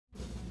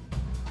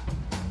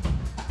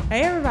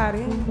Hey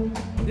everybody,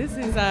 this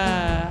is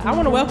I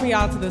want to welcome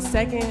y'all to the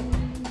second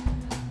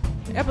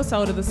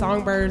episode of the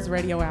Songbirds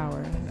Radio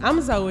Hour.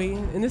 I'm Zoe,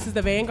 and this is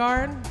the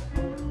Vanguard,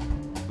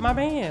 my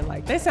band.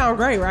 Like, they sound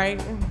great, right?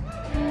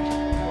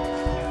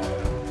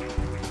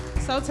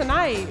 So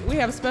tonight, we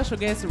have a special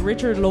guest,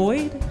 Richard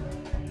Lloyd.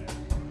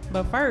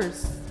 But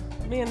first,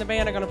 me and the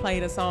band are gonna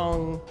play the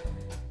song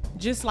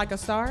Just Like a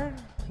Star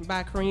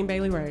by Kareem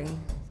Bailey Ray.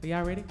 So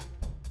y'all ready?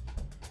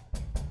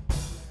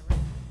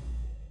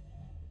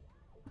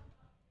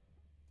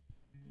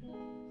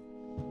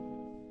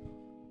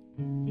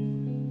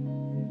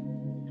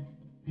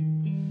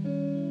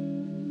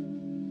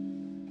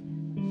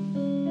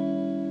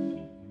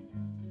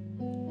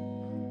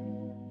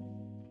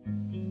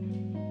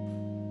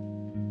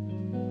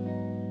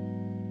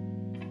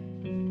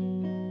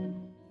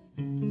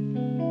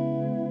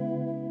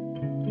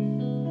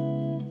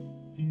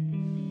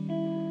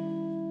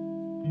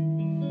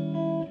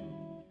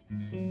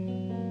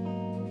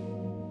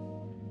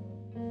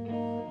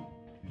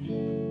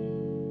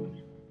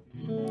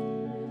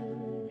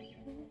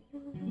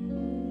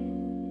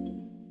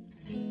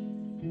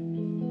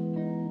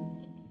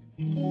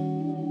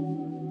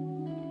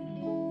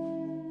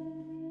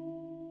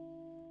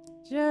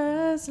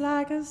 Just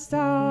like a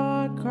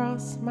star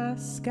across my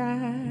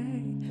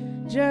sky,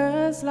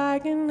 just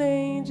like an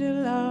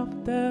angel off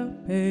the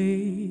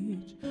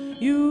page,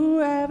 you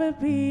have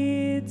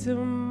appeared to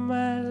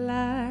my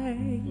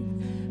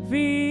life.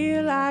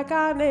 Feel like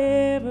I'll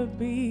never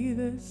be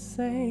the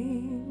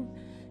same.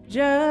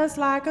 Just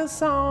like a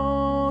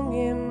song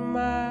in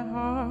my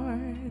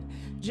heart,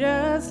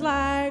 just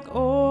like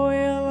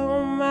oil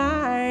on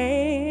my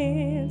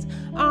hands,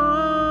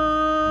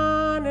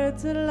 honored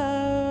to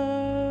love.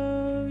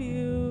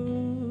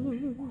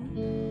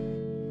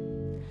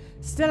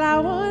 Still I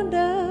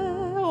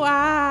wonder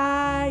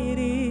why it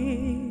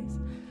is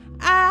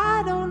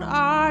I don't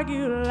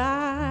argue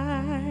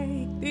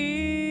like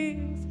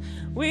this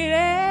with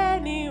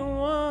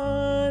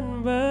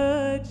anyone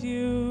but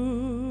you.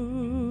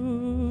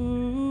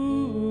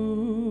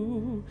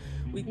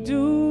 We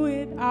do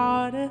it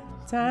all the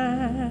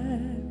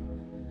time,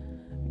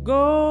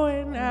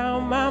 going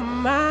out my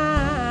mind.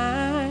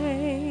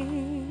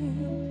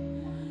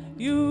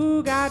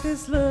 You got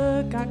this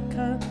look I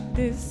can't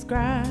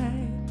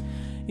describe.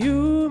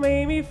 You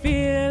made me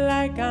feel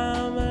like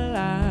I'm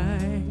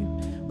alive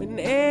when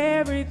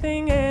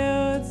everything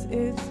else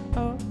is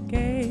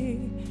okay.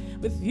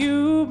 With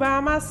you by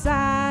my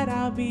side,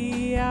 I'll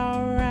be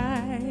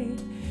alright.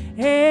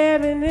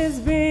 Heaven has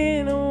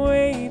been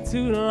away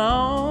too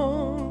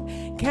long.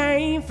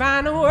 Can't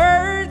find the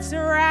words to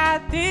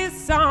write this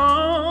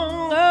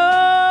song.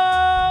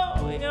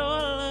 Oh,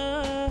 your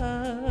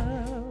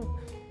love.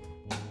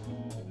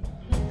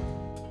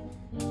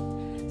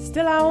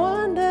 Still I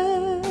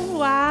wonder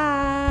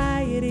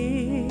why it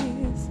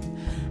is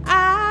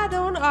I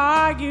don't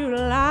argue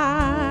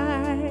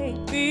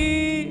like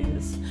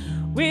this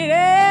with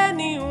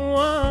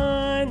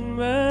anyone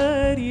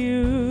but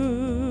you.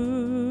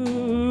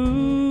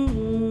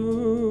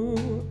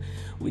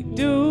 We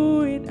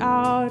do it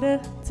all the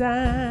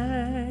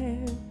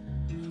time,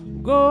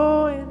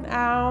 going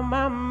out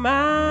my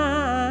mind.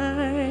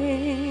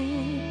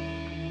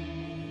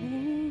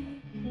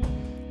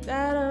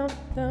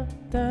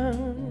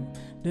 Da-dum-dum-dum.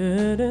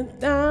 Da da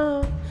da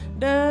da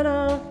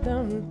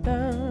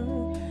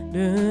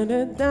da da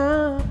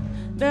da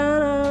da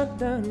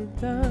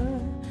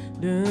da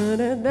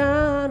da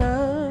da da.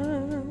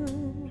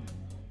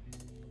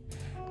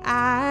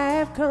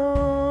 I've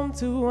come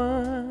to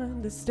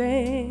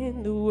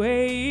understand the ways.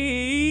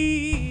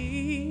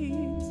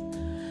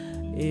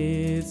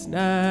 It's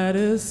not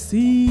a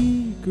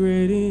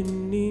secret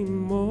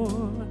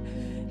anymore,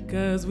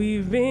 'cause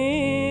we've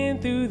been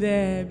through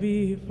that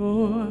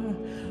before.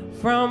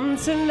 From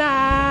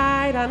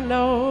tonight, I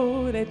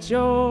know that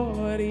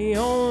you're the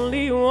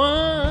only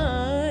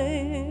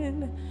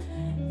one.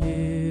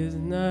 There's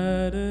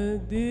not a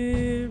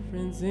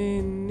difference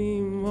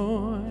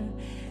anymore.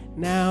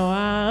 Now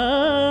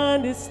I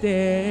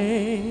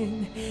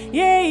understand.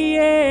 Yeah,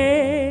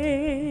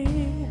 yeah.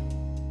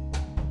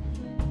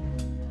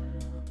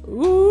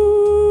 Ooh.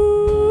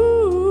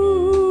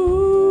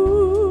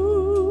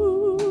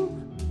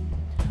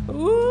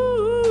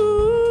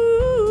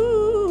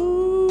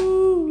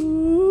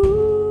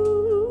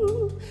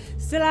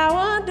 Still I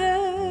wonder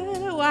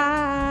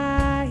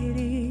why it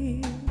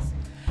is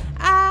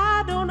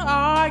I don't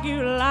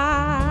argue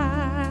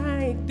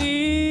like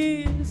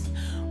this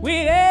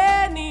with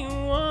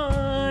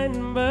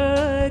anyone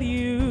but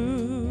you.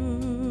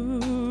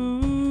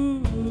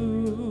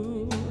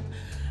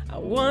 I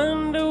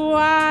wonder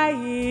why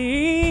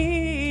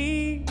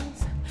it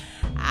is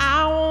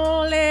I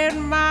won't let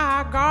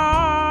my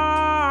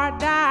guard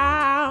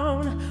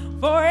down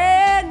for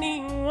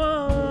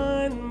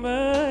anyone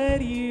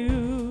but you.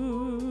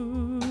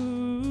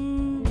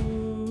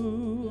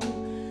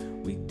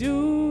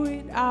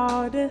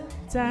 All the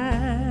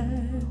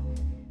time,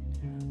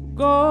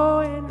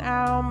 going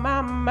out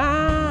my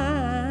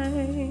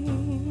mind.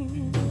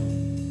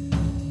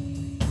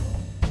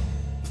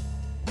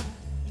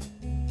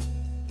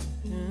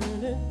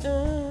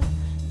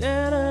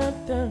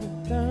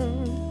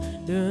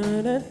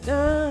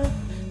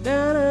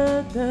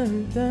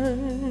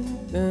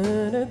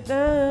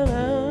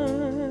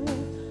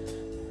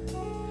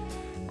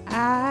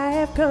 I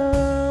have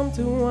come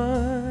to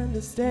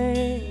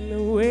understand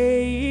the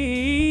ways.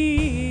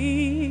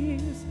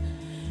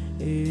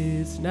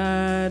 It's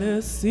not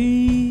a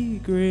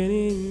secret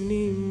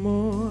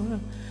anymore,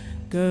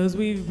 'cause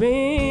we've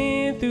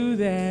been through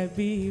that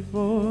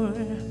before.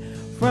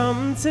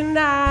 From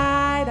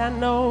tonight I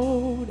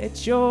know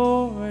that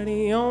you're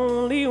the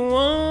only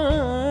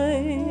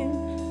one.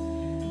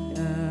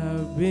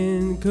 I've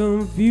been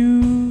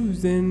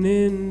confused and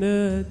in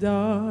the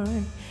dark.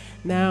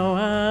 Now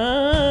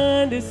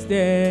I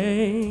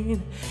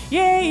understand.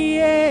 Yeah,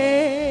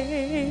 yeah.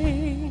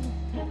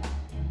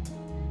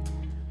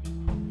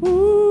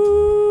 Ooh.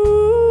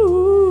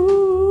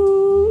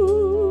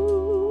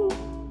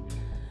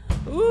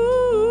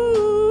 Ooh.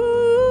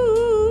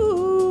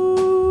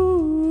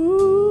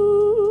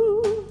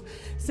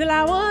 Still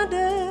I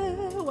wonder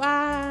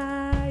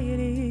why it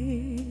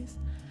is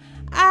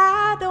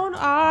I don't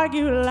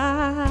argue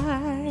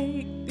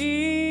like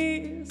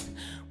this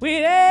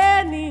with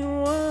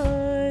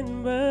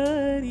anyone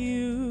but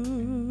you.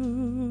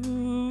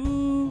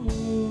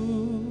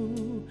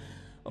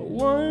 I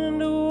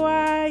wonder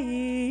why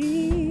it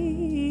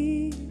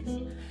is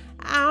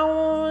I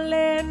won't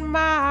let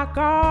my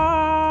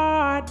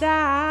guard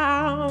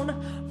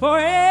down for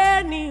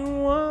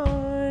anyone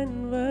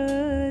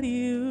but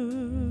you.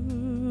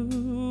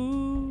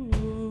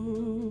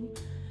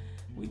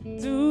 We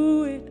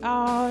do it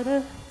all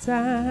the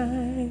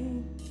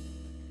time,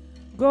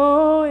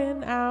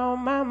 going out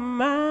my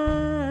mind.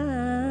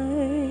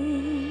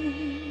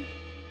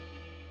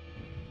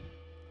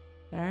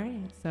 All right,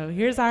 so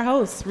here's our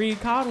host,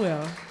 Reed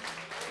Caldwell.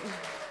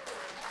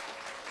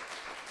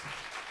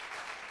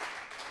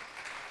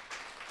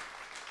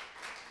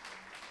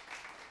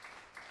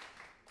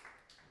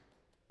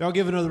 Y'all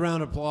give another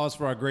round of applause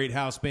for our great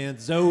house band,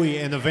 Zoe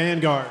and the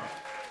Vanguard.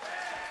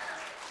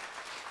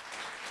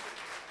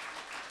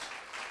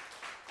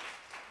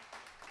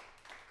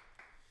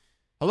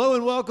 Hello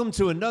and welcome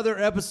to another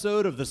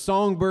episode of the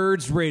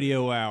Songbirds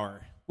Radio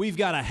Hour. We've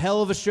got a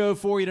hell of a show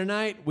for you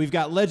tonight. We've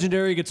got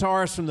legendary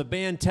guitarist from the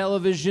band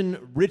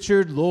Television,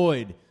 Richard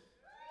Lloyd.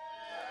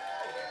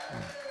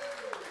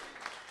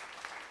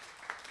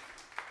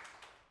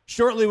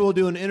 Shortly, we'll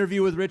do an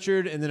interview with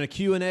Richard and then a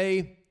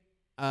Q&A,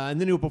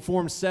 and then he'll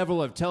perform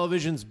several of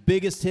Television's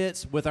biggest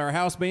hits with our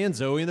house band,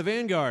 Zoe and the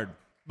Vanguard.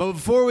 But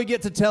before we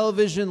get to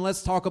Television,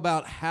 let's talk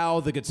about how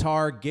the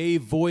guitar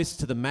gave voice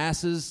to the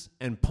masses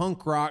and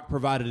punk rock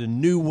provided a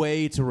new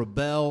way to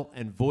rebel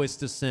and voice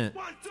dissent.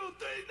 1, 2,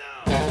 3,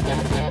 now!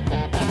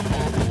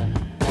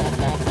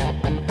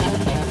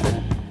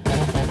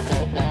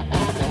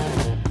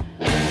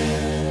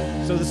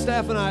 So the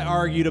staff and I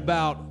argued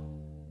about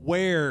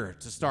where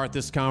to start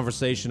this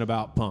conversation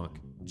about punk.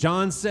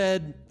 John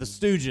said the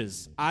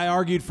Stooges. I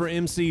argued for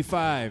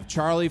MC5.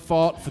 Charlie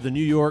fought for the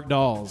New York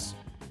Dolls.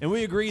 And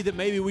we agreed that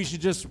maybe we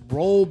should just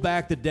roll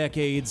back the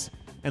decades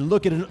and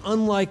look at an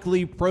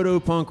unlikely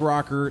proto-punk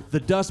rocker, the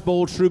Dust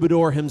Bowl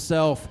troubadour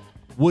himself,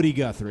 Woody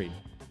Guthrie.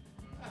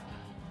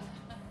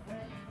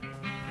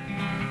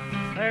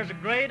 There's a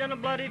great and a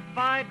bloody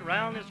fight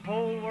around this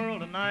whole world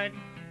tonight.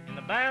 In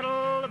the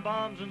battle of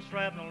bombs and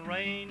shrapnel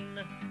rain,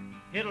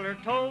 Hitler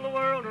told the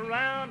world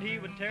around he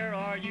would tear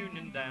our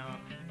union down.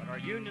 But our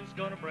union's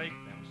gonna break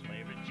them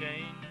slavery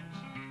chains.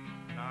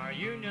 And our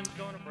union's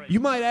gonna break. You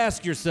might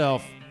ask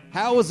yourself,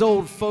 how was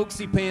old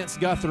folksy pants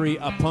Guthrie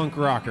a punk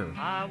rocker?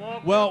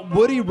 Well,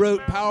 Woody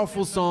wrote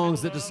powerful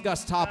songs that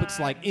discussed topics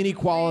like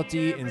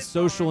inequality and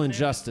social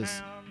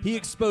injustice. He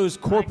exposed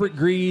corporate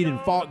greed and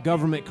fought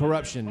government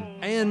corruption.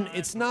 And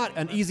it's not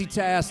an easy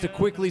task to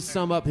quickly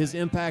sum up his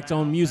impact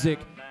on music,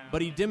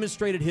 but he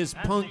demonstrated his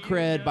punk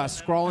cred by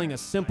scrawling a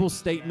simple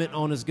statement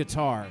on his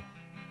guitar.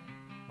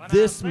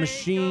 This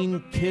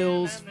machine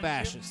kills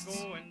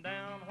fascists.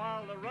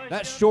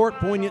 That short,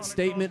 poignant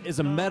statement is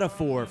a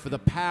metaphor for the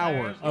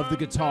power of the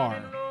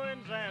guitar.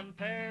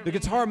 The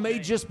guitar may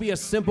just be a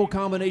simple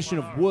combination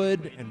of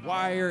wood and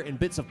wire and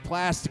bits of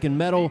plastic and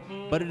metal,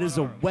 but it is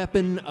a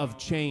weapon of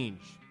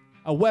change.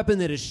 A weapon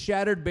that has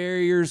shattered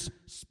barriers,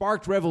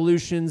 sparked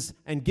revolutions,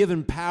 and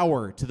given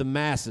power to the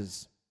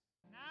masses.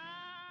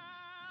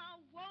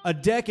 A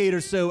decade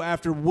or so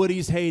after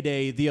Woody's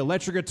heyday, the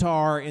electric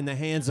guitar in the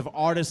hands of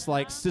artists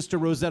like Sister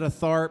Rosetta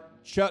Tharpe,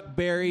 Chuck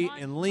Berry,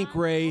 and Link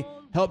Wray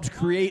helped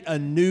create a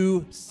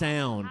new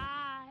sound,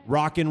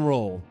 rock and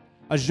roll,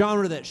 a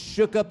genre that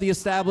shook up the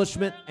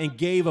establishment and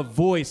gave a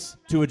voice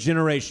to a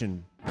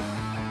generation.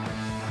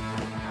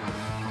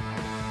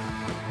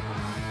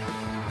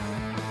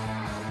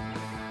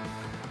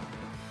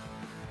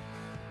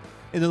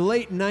 In the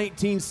late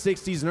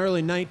 1960s and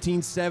early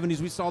 1970s,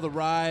 we saw the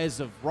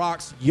rise of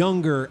rock's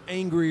younger,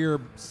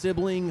 angrier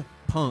sibling,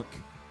 punk.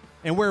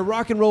 And where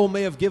rock and roll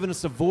may have given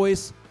us a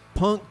voice,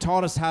 punk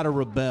taught us how to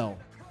rebel.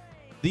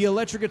 The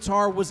electric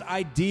guitar was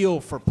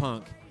ideal for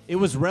punk. It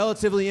was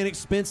relatively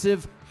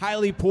inexpensive,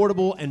 highly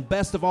portable, and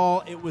best of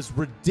all, it was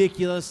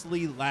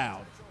ridiculously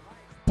loud.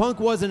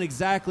 Punk wasn't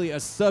exactly a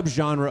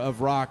subgenre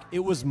of rock,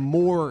 it was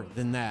more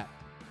than that.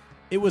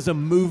 It was a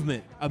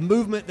movement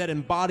that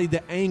embodied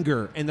the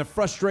anger and the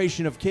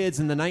frustration of kids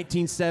in the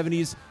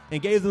 1970s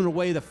and gave them a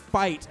way to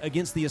fight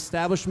against the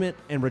establishment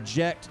and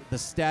reject the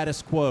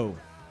status quo.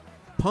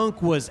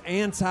 Punk was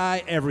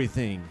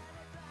anti-everything.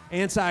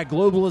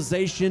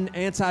 Anti-globalization,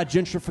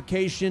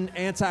 anti-gentrification,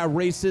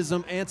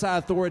 anti-racism,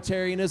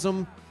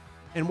 anti-authoritarianism.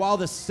 And while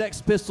the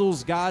Sex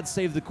Pistols' God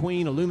Save the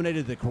Queen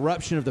illuminated the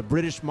corruption of the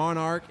British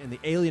monarch and the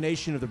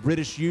alienation of the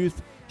British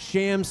youth,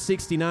 Sham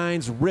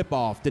 69's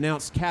ripoff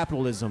denounced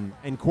capitalism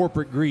and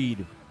corporate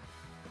greed.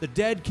 The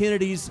Dead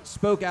Kennedys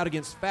spoke out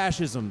against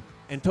fascism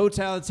and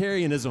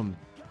totalitarianism,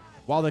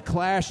 while The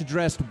Clash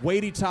addressed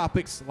weighty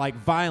topics like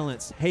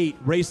violence,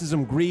 hate,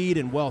 racism, greed,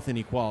 and wealth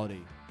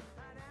inequality.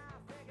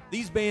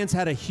 These bands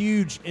had a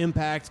huge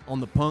impact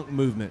on the punk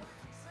movement,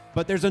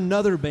 but there's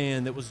another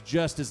band that was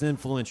just as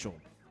influential.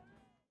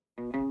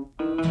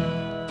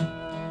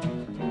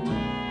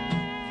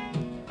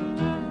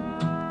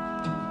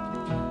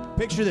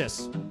 Picture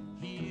this.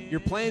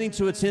 You're planning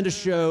to attend a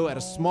show at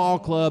a small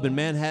club in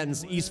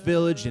Manhattan's East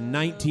Village in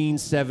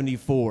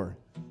 1974.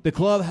 The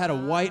club had a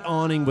white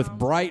awning with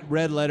bright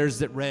red letters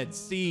that read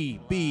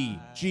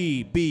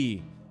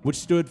CBGB, which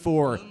stood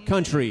for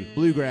Country,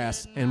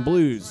 Bluegrass, and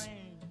Blues.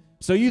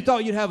 So you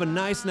thought you'd have a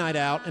nice night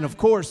out, and of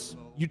course,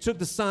 you took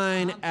the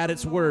sign at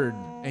its word,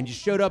 and you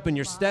showed up in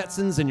your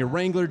Stetsons and your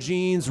Wrangler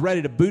jeans,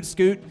 ready to boot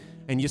scoot,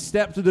 and you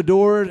stepped through the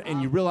door,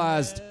 and you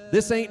realized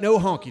this ain't no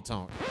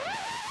honky-tonk.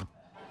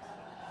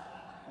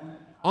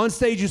 On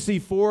stage, you see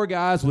four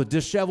guys with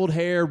disheveled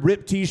hair,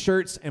 ripped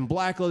t-shirts, and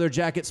black leather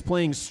jackets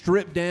playing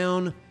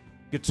stripped-down,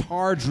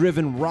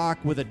 guitar-driven rock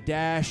with a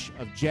dash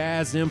of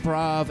jazz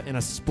improv and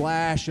a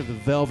splash of the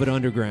Velvet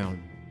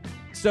Underground.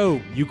 So,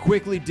 you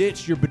quickly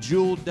ditch your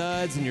bejeweled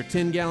duds and your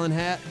 10-gallon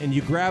hat, and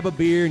you grab a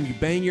beer and you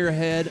bang your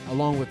head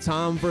along with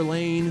Tom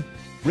Verlaine,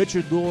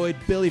 Richard Lloyd,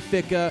 Billy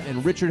Ficca,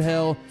 and Richard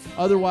Hell,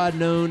 otherwise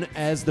known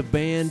as the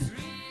band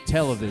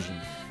Television.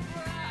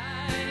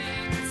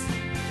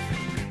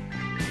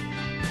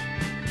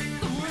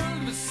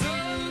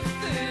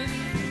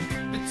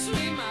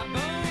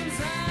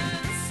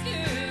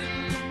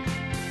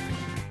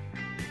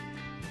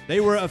 They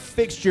were a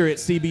fixture at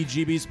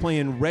CBGB's,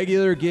 playing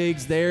regular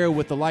gigs there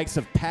with the likes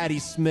of Patti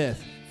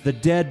Smith, the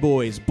Dead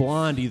Boys,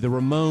 Blondie, the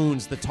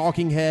Ramones, the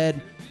Talking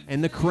Head,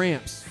 and the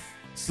Cramps,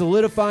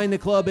 solidifying the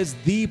club as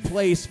the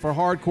place for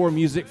hardcore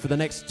music for the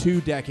next 2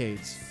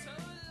 decades.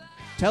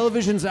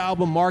 Television's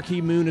album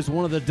Marquee Moon is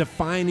one of the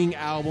defining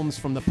albums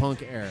from the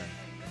punk era.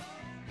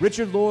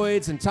 Richard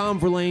Lloyd's and Tom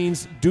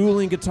Verlaine's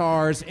dueling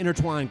guitars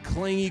intertwine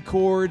clangy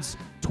chords,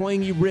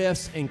 twangy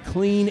riffs, and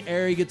clean,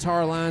 airy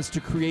guitar lines to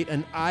create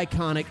an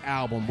iconic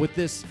album with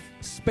this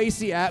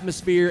spacey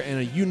atmosphere and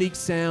a unique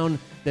sound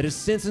that has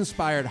since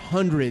inspired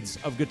hundreds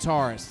of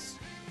guitarists.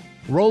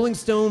 Rolling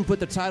Stone put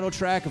the title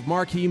track of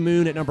Marquee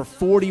Moon at number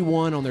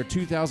 41 on their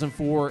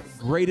 2004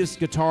 Greatest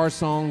Guitar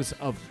Songs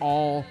of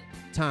All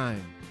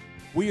Time.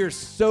 We are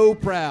so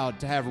proud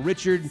to have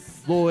Richard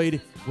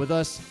Lloyd with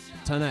us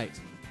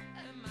tonight.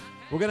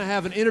 We're going to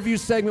have an interview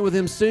segment with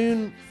him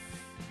soon,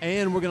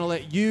 and we're going to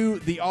let you,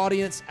 the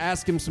audience,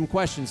 ask him some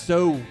questions.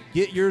 So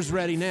get yours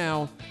ready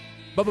now.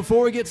 But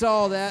before we get to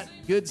all that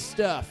good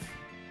stuff,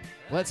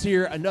 let's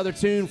hear another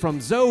tune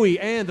from Zoe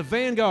and the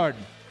Vanguard.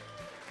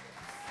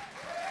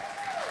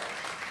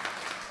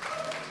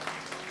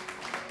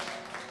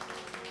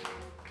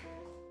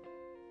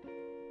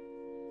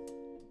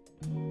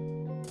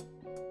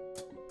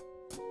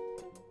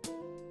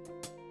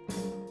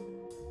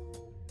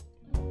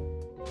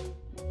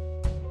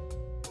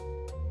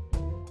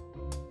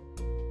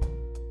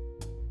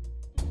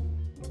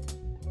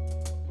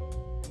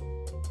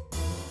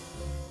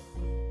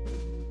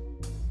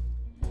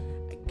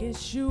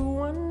 Guess you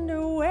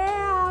wonder where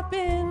I've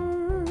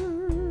been.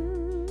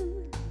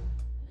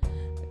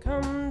 I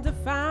come to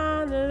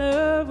find the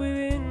love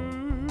within.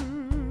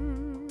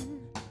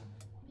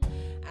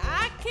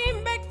 I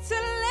came back to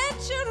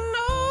let you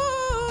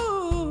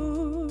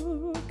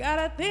know. Got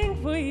a thing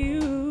for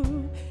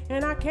you,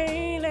 and I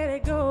can't let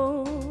it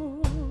go.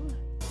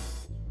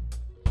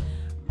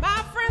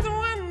 My friends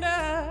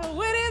wonder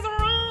what is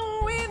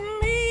wrong with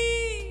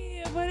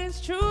me, but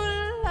it's true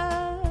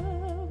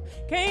love.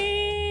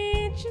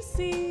 Can't you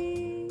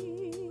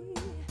see?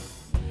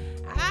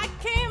 I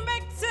came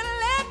back to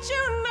let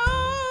you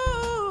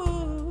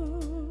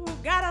know.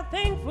 Got a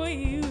thing for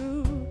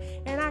you,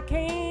 and I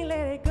can't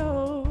let it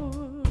go.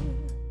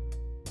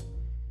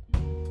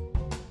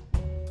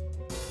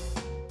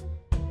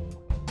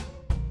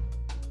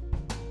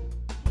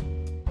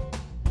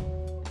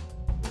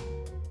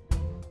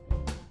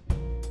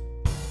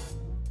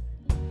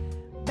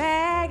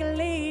 Bag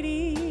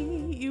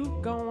lady, you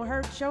gon'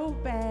 hurt your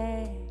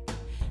back,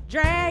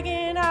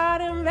 dragging all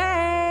them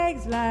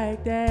bags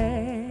like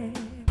that.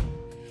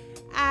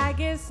 I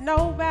guess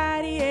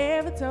nobody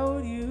ever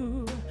told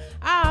you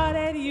all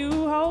that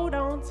you hold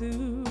on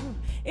to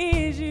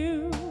is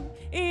you,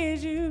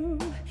 is you,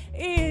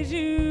 is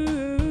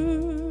you.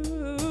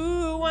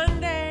 One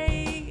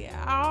day,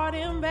 all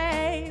them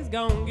bags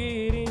gon'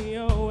 get in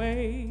your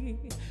way.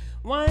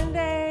 One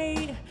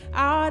day,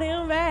 all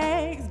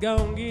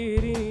gon'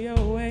 get in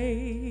your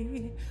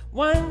way.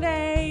 One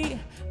day,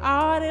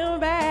 all them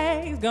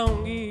bags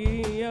gon'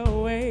 get in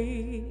your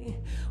way.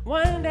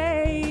 One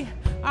day,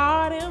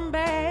 all them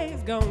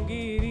bags gon'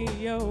 get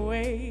in your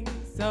way.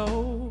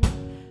 So,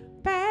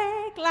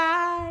 bag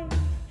life,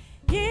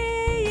 yeah.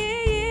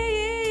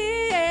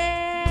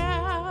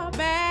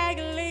 Bag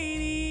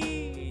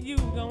lady, you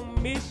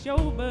gon' miss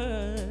your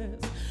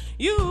bus.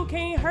 You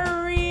can't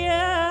hurry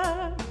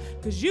up,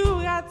 'cause you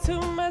got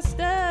too much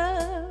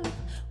stuff.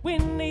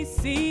 When they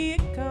see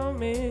it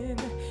coming,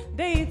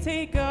 they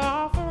take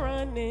off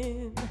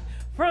running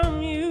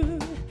from you.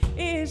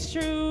 It's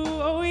true,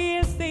 oh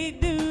yes they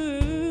do.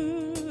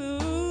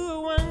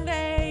 One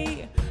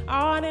day,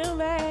 all them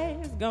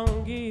bags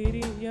gon' get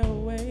in your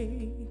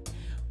way.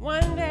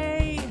 One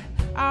day,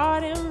 all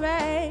them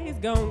bags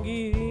gon'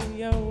 get in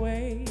your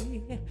way.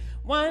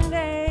 One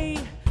day,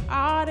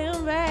 all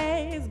them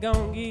bags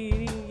gon' get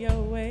in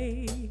your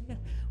way.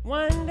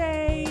 One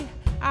day,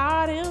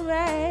 all them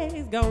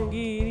bags gon'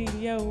 get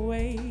in your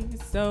way.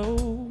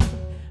 So,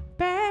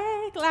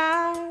 bag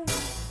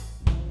life,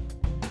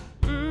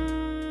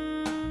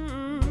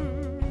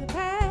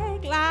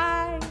 bag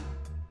life.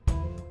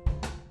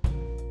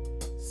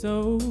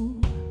 So,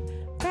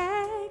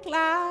 bag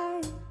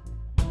life,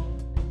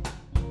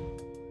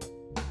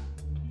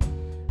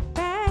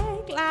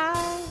 bag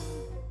life.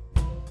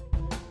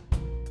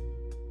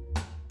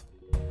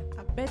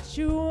 I bet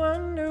you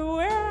wonder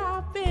where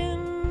I've been.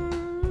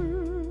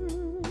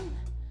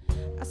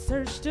 I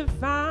searched to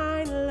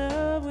find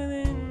love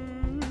within.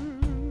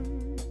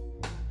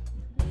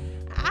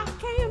 I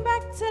came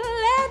back to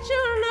let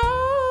you know.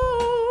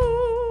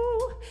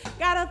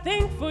 Got a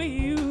thing for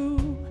you,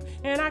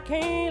 and I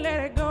can't let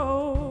it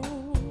go.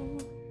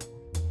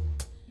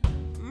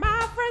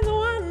 My friends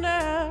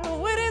wonder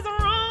what is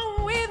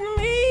wrong with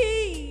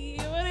me,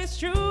 but it's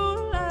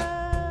true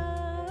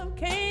love,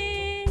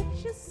 can't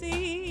you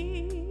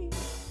see?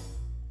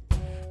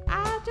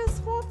 I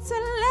just want to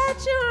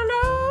let you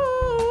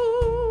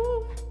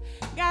know.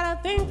 Got a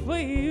thing for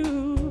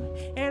you,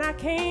 and I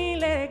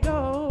can't let it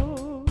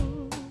go.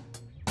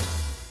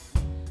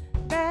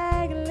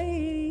 Bag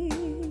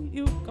lady,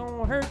 you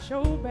gon' hurt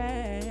your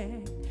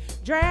back,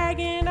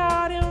 dragging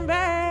all them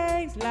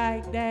bags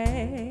like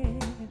that.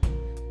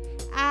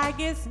 I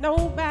guess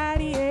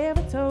nobody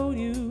ever told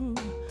you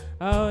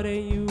all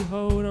that you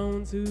hold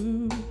on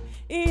to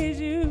is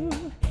you,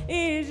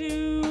 is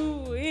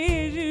you,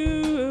 is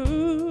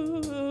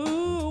you.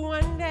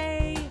 One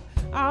day,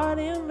 all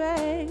them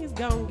bags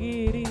gon'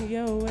 get in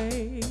your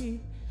way.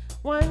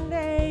 One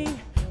day,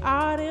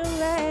 all them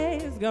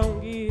bags gon'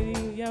 get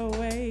in your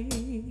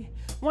way.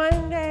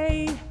 One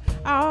day,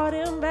 all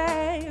them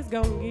bags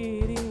gon'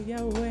 get in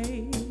your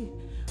way.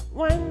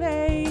 One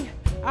day,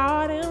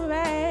 all them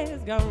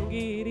bags gon'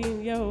 get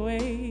in your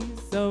way.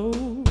 So,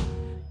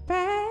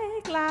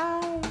 bag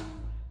life,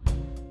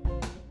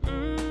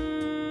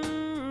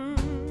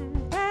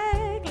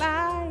 bag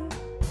life.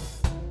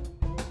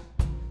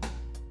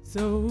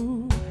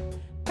 So,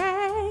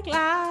 bag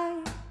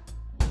life,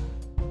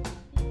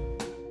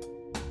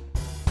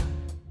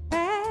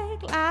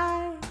 bag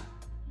life.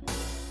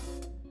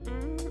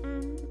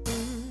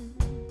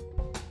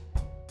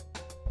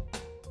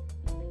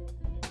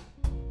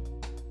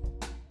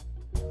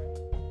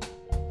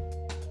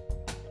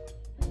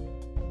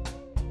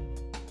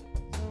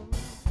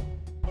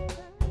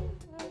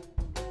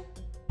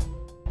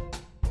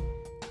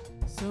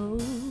 So,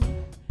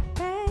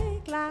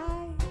 bag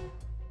life.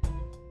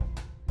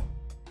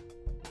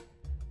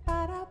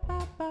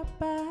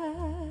 Ba-da-ba-ba-ba.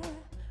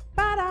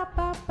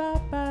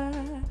 Ba-da-ba-ba-ba.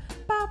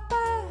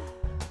 Ba-ba.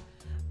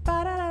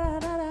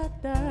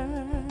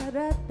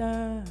 Ba-da-da-da-da-da-da-da.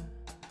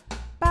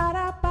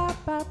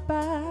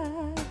 Ba-da-ba-ba-ba.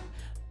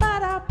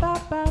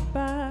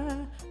 Ba-da-ba-ba-ba.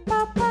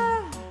 Ba-ba.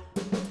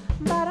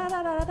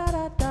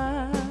 Ba-da-da-da-da-da-da-da.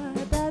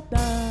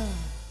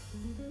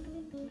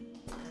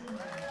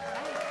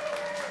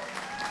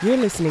 You're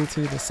listening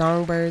to the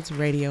Songbirds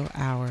Radio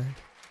Hour.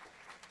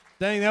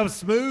 Dang, that was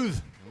smooth.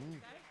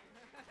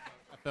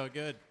 I felt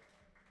good.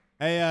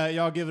 Hey,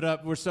 y'all give it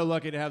up. We're so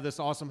lucky to have this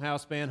awesome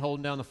house band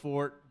holding down the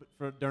fort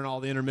during all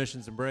the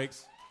intermissions and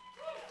breaks.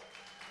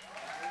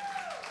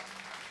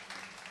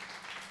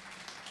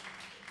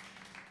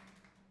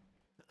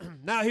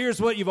 Now here's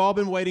what you've all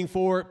been waiting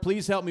for.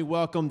 Please help me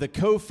welcome the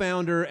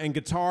co-founder and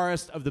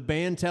guitarist of the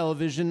band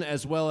Television,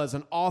 as well as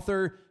an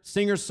author,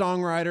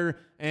 singer-songwriter,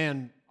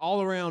 and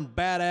all-around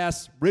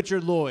badass,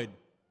 Richard Lloyd.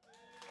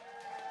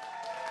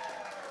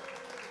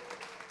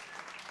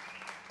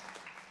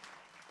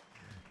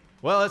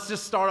 Well, let's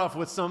just start off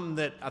with something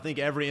that I think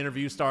every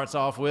interview starts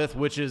off with,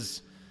 which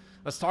is,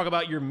 let's talk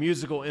about your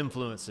musical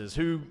influences.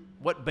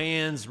 What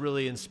bands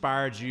really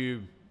inspired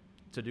you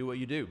to do what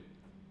you do?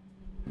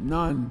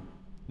 None.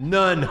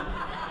 None.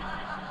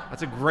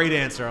 That's a great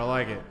answer. I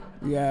like it.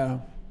 Yeah.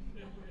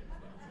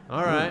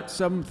 All right.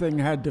 Something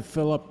had to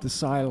fill up the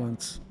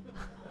silence.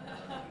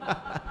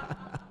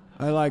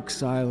 I like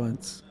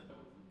silence.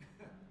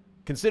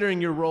 Considering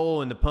your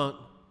role in the punk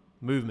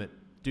movement,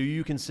 do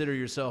you consider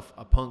yourself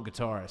a punk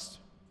guitarist?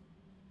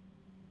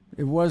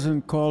 It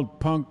wasn't called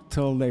punk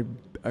till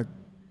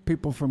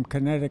people from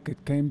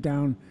Connecticut came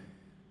down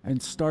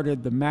and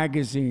started the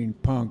magazine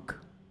Punk.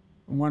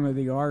 One of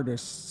the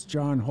artists,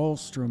 John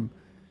Holstrom,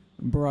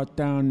 brought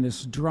down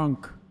this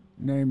drunk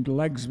named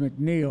Legs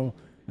McNeil,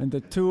 and the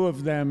two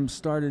of them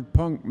started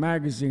Punk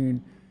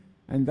magazine,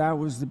 and that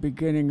was the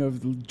beginning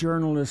of the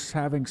journalists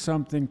having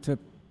something to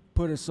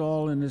put us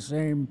all in the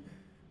same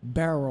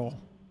barrel,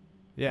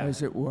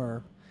 as it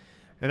were.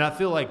 And I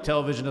feel like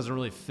television doesn't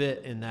really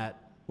fit in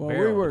that Well,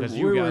 barrel because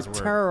you we guys were were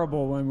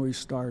terrible when we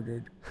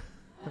started.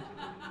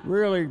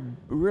 Really,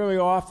 really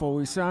awful.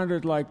 We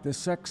sounded like the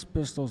Sex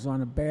Pistols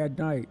on a bad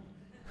night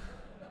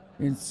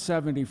in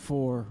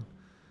 '74.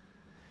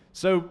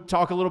 So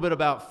talk a little bit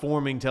about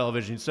forming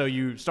television. So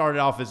you started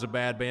off as a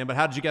bad band, but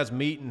how did you guys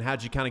meet and how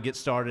did you kind of get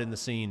started in the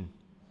scene?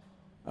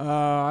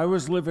 I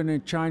was living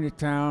in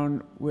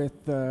Chinatown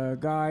with a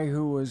guy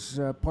who was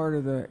part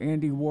of the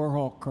Andy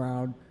Warhol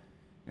crowd,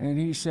 and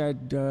he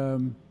said,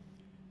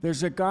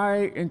 there's a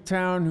guy in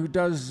town who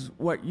does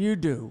what you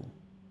do.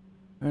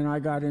 And I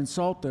got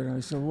insulted. I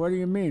said, what do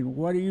you mean?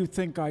 What do you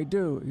think I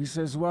do? He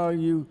says, well,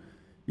 you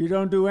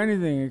don't do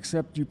anything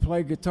except you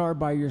play guitar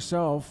by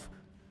yourself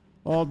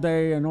all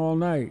day and all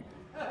night.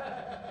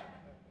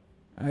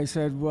 I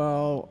said,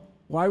 well,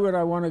 why would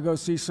I want to go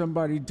see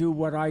somebody do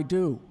what I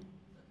do,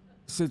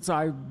 since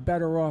I'm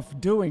better off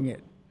doing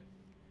it?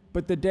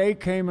 But the day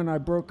came and I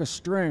broke a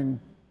string,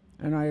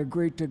 and I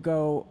agreed to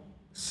go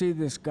see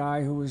this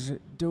guy who was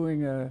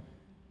doing a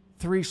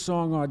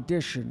 3-song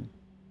audition.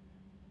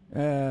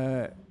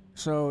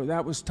 So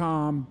that was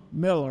Tom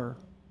Miller,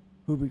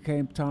 who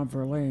became Tom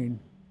Verlaine.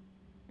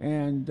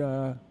 And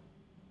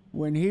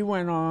when he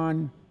went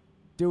on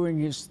doing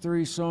his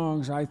 3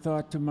 songs, I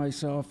thought to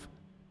myself,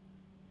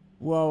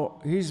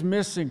 well, he's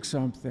missing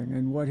something,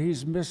 and what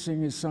he's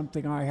missing is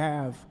something I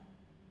have.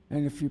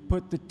 And if you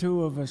put the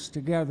two of us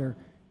together,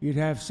 you'd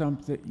have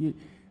something.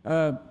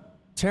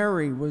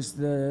 Terry was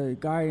the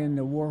guy in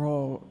the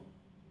Warhol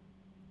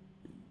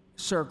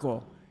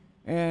circle,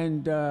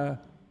 and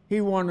he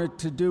wanted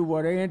to do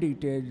what Andy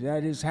did,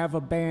 that is have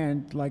a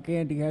band like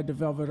Andy had the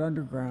Velvet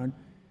Underground,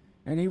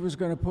 and he was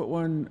going to put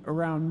one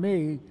around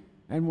me.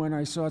 And when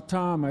I saw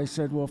Tom, I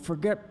said, well,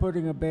 forget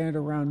putting a band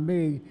around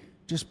me,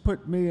 just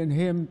put me and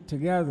him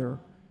together,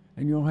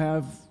 and you'll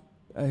have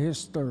a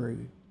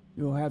history.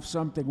 You'll have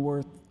something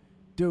worth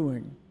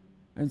doing.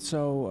 And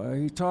so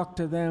he talked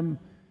to them,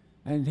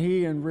 and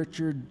he and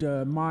Richard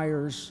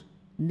Myers,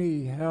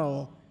 Nee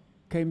Hell,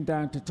 came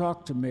down to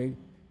talk to me.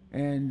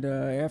 And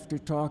after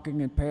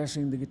talking and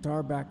passing the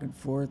guitar back and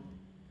forth,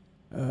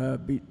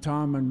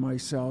 Tom and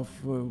myself,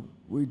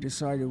 we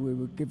decided we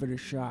would give it a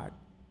shot.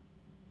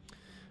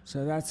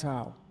 So that's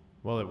how.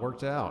 Well, it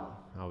worked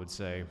out, I would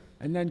say.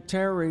 And then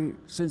Terry,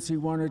 since he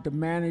wanted to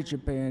manage a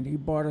band, he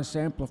bought us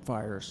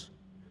amplifiers.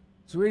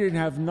 So we didn't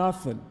have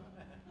nothing.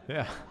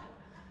 Yeah.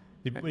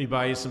 Did he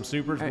buy you some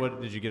supers?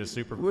 What did you get a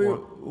super for?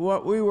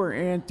 What we were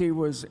anti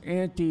was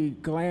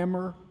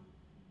anti-glamour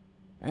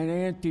and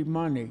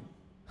anti-money.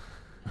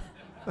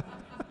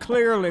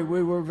 Clearly,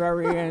 we were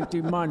very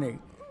anti-money.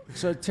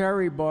 So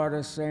Terry bought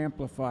us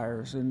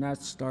amplifiers, and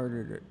that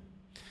started it.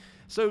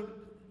 So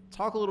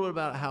talk a little bit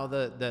about how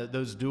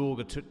those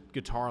dual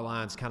guitar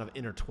lines kind of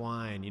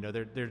intertwine. You know,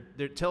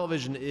 their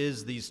television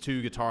is these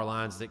two guitar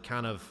lines that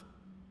kind of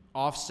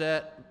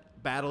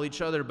offset, battle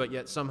each other, but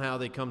yet somehow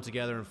they come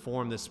together and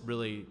form this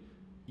really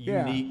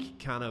unique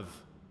kind of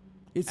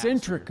It's atmosphere.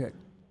 intricate,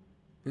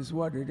 is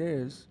what it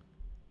is.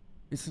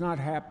 It's not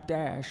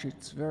hap-dash,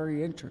 it's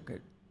very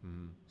intricate.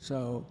 Mm-hmm.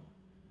 So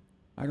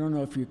I don't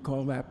know if you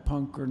call that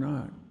punk or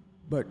not,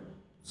 but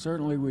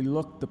certainly we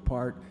looked the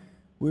part.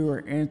 We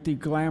were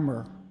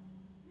anti-glamour.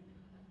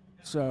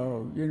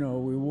 So, you know,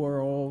 we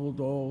wore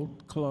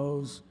old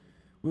clothes.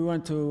 We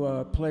went to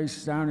a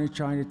place down in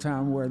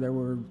Chinatown where there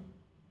were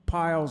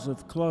piles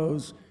of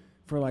clothes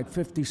for like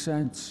 50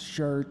 cents,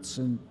 shirts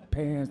and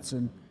pants,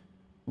 and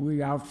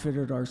we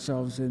outfitted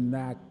ourselves in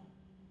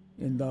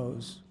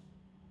those.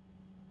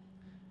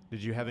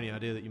 Did you have any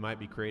idea that you might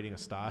be creating a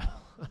style?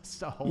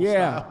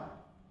 Yeah. Style?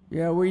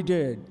 Yeah, we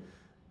did.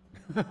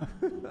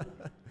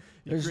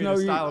 There's no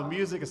style of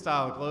music, a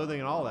style of clothing,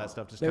 and all that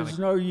stuff. There's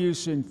no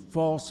use in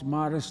false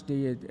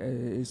modesty. It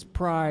is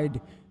pride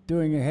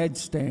doing a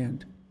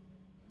headstand.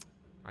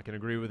 I can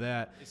agree with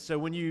that. So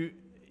when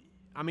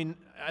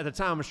at the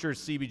time, I'm sure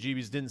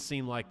CBGBs didn't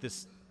seem like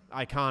this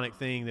iconic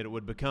thing that it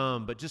would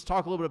become, but just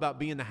talk a little bit about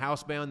being the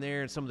house band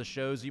there and some of the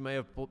shows you may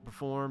have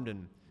performed,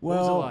 and what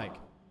was it like?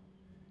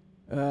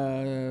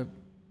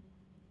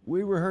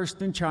 We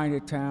rehearsed in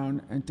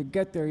Chinatown, and to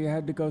get there, you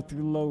had to go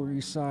through Lower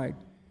East Side.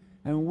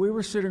 And we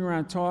were sitting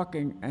around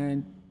talking,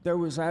 and there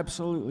was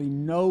absolutely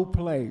no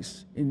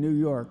place in New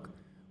York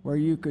where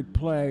you could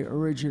play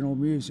original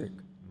music.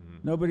 Mm-hmm.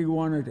 Nobody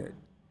wanted it.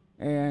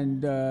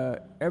 And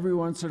every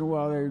once in a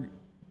while,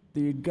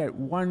 you'd get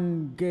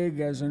one gig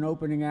as an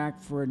opening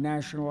act for a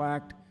national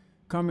act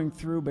coming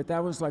through, but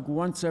that was like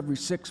once every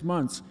 6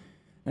 months.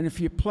 And if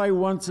you play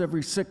once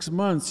every 6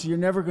 months, you're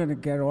never going to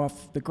get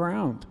off the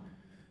ground.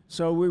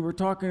 So we were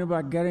talking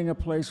about getting a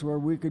place where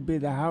we could be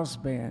the house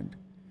band.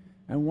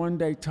 And one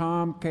day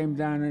Tom came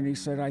down and he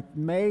said, I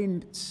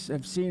may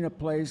have seen a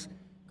place,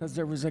 because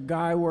there was a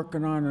guy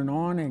working on an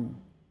awning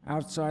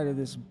outside of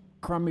this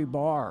crummy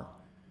bar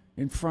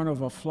in front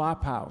of a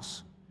flop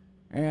house.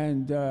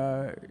 And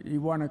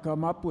you want to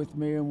come up with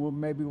me, and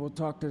maybe we'll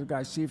talk to the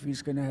guy, see if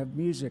he's going to have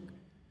music.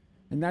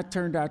 And that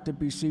turned out to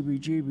be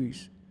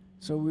CBGB's.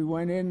 So we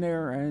went in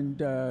there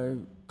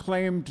and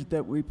claimed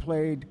that we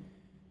played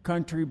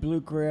country,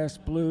 bluegrass,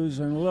 blues,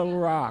 and a little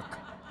rock.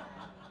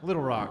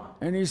 Little Rock.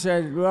 And he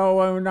said, well,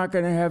 we're not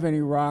going to have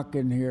any rock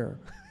in here.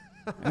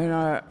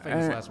 And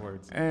Famous last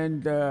words.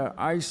 And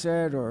I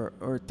said,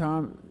 or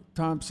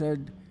Tom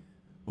said,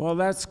 well,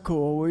 that's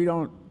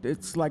cool.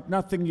 It's like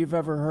nothing you've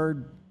ever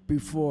heard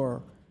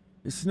before.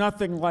 It's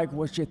nothing like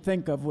what you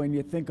think of when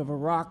you think of a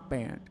rock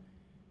band.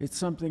 It's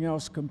something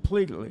else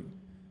completely.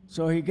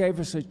 So he gave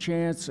us a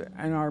chance,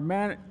 and our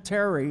man,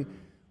 Terry,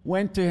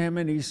 went to him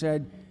and he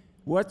said,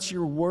 what's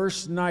your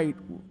worst night,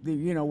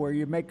 where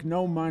you make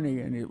no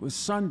money? And it was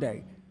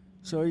Sunday.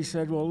 So he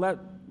said, well,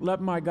 let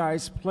my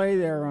guys play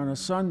there on a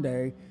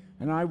Sunday,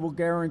 and I will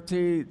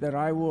guarantee that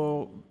I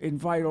will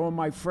invite all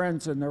my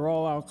friends, and they're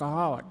all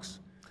alcoholics.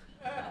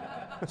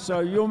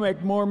 So you'll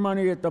make more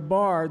money at the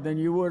bar than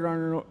you would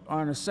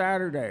on a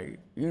Saturday,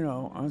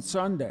 on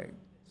Sunday.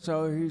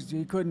 So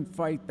he couldn't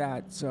fight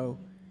that, so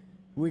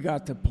we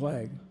got to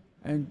play.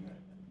 And,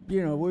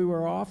 we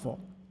were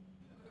awful.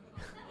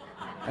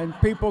 And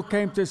people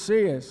came to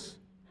see us.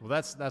 Well,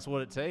 that's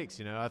what it takes,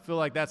 I feel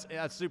like that's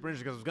super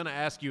interesting, because I was going to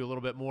ask you a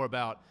little bit more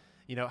about,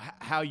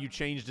 how you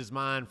changed his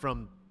mind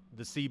from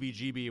the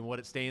CBGB and what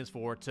it stands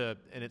for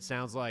and it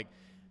sounds like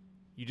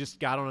you just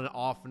got on an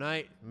off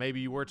night.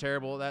 Maybe you were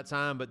terrible at that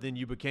time, but then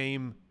you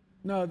became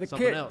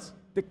something else.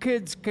 The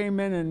kids came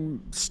in and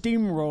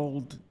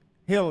steamrolled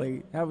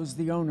Hilly. That was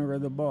the owner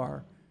of the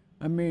bar.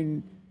 I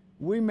mean,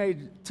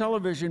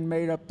 television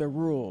made up the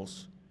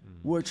rules,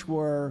 which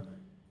were,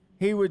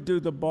 he would do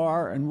the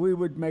bar and we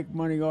would make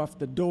money off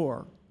the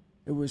door.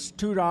 It was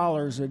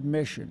 $2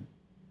 admission.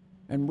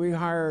 And we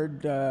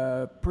hired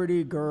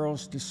pretty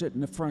girls to sit in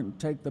the front and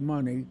take the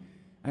money,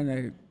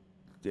 and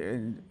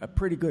a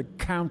pretty good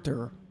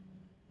counter,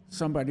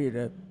 somebody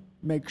to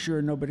make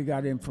sure nobody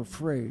got in for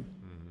free.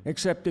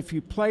 Except if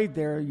you played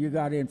there, you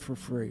got in for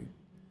free.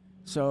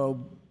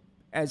 So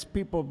as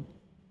people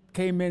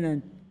came in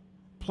and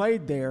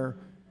played there,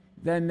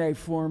 then they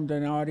formed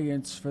an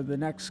audience for the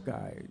next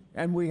guy.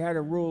 And we had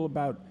a rule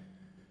about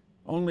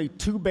only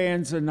 2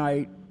 bands a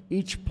night,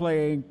 each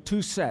playing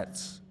 2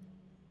 sets.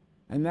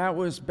 And that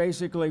was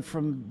basically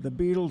from the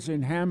Beatles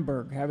in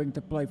Hamburg having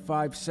to play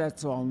 5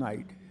 sets all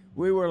night.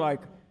 We were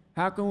like,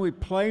 how can we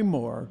play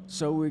more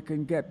so we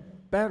can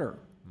get better?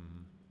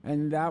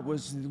 And that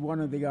was one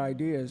of the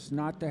ideas,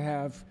 not to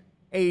have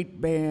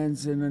 8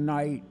 bands in a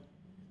night,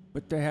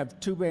 but to have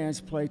 2 bands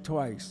play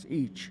twice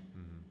each.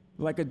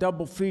 Like a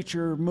double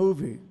feature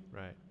movie.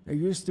 Right. There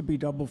used to be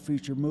double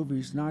feature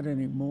movies, not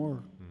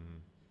anymore.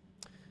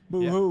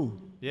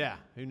 Boo-hoo. Yeah.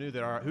 Who knew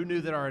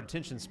that our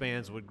attention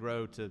spans would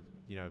grow to,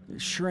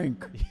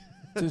 Shrink.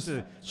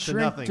 to Shrink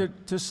nothing.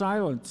 to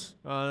silence.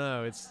 Oh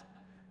no, it's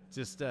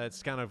just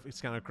it's kind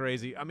of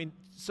crazy. I mean,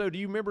 so do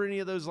you remember any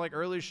of those like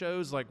early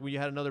shows, like when you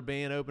had another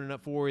band opening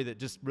up for you that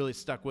just really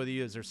stuck with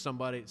you? Is there some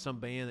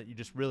band that you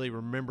just really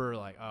remember,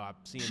 like, oh, I've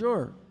seen?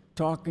 Sure.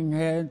 Talking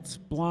Heads,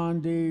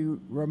 Blondie,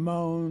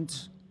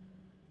 Ramones,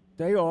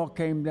 they all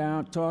came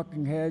down.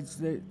 Talking Heads,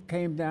 they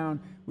came down.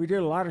 We did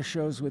a lot of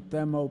shows with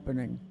them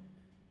opening.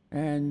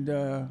 And,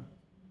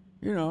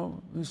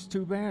 there's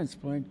 2 bands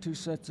playing 2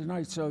 sets a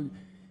night. So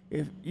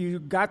if you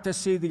got to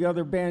see the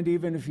other band,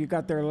 even if you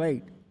got there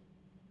late.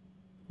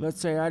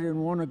 Let's say I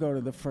didn't want to go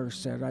to the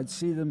first set. I'd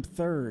see them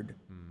third.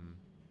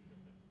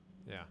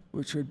 Yeah.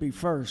 Which would be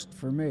first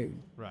for me.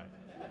 Right.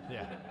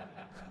 Yeah.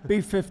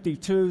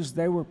 B-52s,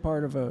 they were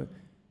part of a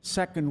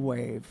second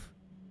wave,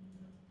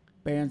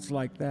 bands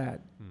like that.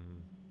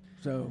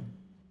 So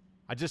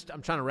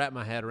I'm trying to wrap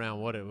my head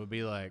around what it would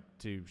be like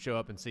to show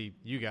up and see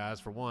you guys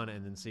for one,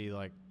 and then see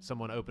like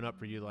someone open up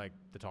for you, like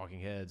the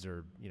Talking Heads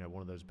or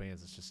one of those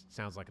bands. It just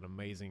sounds like an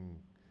amazing.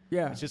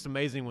 Yeah. It's just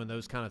amazing when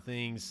those kind of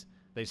things,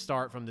 they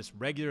start from this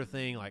regular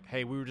thing, like,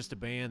 hey, we were just a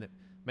band that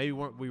maybe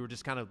we were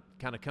just kind of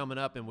coming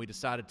up, and we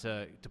decided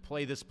to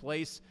play this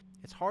place.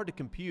 It's hard to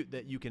compute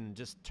that you can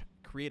just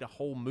create a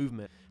whole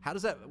movement. How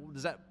does that?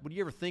 Would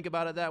you ever think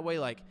about it that way?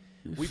 Like,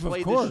 we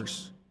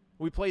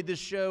played this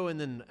show, and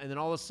then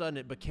all of a sudden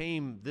it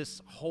became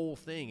this whole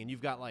thing. And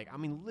you've got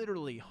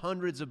literally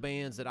hundreds of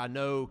bands that I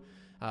know,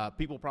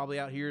 people probably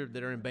out here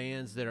that are in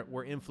bands that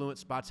were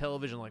influenced by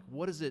television. Like,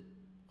 what is it?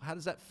 How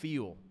does that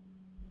feel?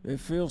 It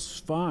feels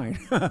fine.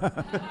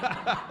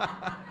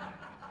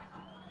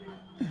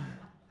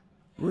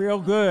 Real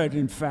good,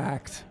 in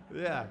fact.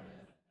 Yeah.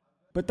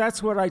 But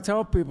that's what I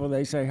tell people.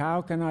 They say,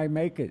 how can I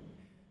make it?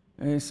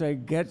 And they say,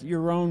 get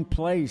your own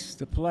place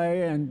to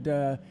play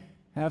and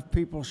have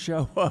people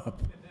show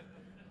up.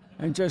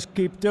 And just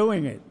keep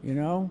doing it,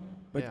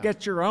 But Yeah.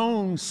 get your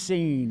own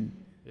scene.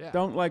 Yeah.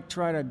 Don't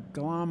try to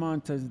glom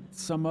onto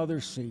some other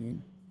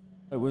scene.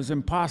 It was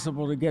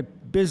impossible to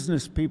get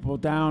business people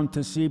down to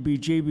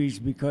CBGB's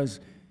because,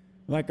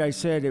 like I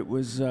said, it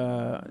was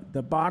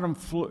the bottom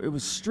floor, it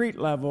was street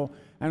level,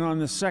 and on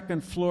the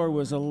second floor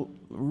was a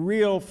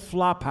real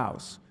flop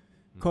house.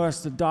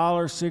 Cost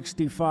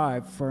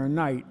 $1.65 for a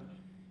night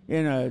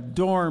in a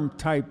dorm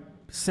type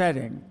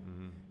setting.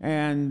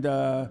 And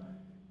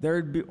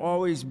there'd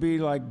always be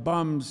like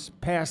bums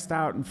passed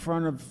out in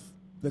front of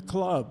the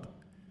club,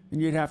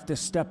 and you'd have to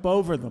step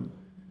over them.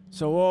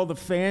 So all the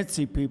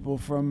fancy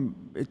people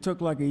it took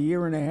like a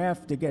year and a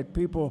half to get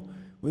people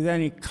with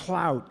any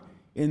clout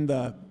in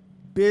the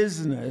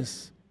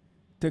business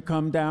to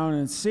come down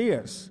and see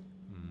us.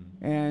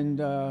 And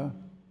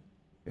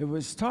it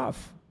was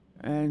tough.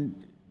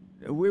 And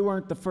we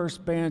weren't the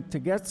first band to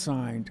get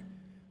signed.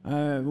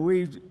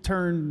 We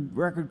turned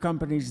record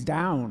companies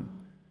down.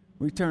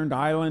 We turned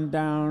Island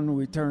down,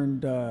 we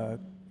turned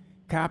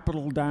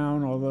Capitol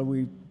down, although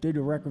we did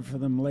a record for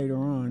them later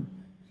on.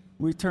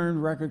 We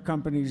turned record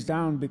companies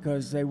down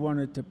because they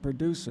wanted to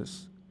produce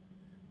us.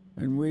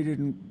 And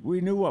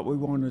we knew what we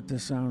wanted to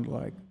sound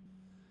like.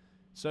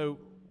 So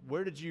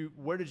where did you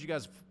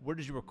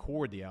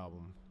record the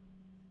album?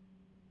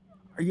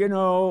 You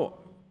know,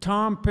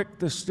 Tom picked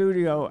the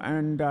studio,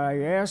 and I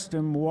asked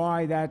him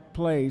why that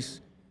place,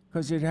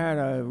 because it had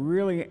a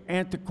really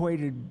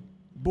antiquated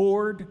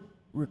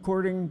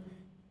recording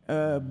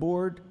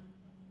board.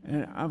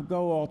 And I'll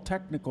go all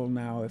technical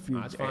now if you...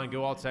 That's fine,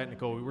 go all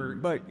technical.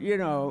 But, you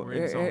know,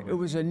 it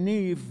was a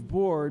Neve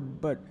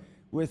board, but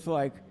with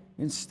like,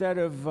 instead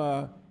of...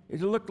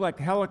 it looked like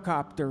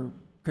helicopter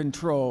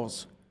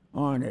controls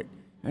on it.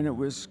 And it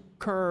was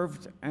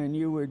curved, and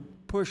you would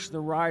push the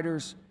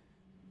riders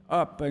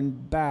up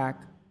and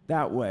back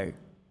that way.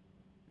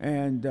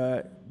 And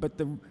but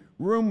the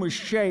room was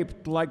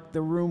shaped like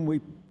the room we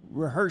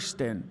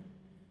rehearsed in.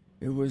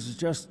 It was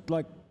just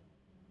like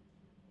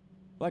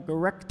a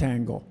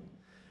rectangle.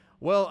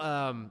 Well,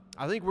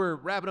 I think we're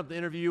wrapping up the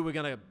interview. We're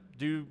gonna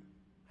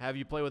have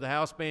you play with the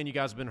house band. You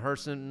guys have been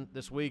rehearsing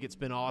this week. It's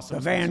been awesome.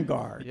 The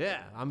Vanguard.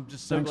 Yeah, I'm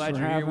just so Thanks glad for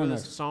you're here having with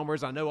us. us,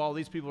 Songbirds. I know all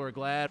these people are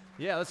glad.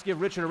 Yeah, let's give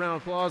Richard a round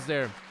of applause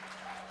there.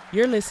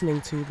 You're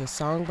listening to the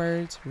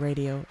Songbirds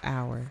Radio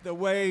Hour. The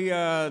way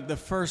the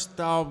first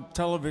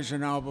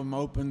television album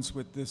opens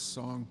with this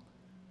song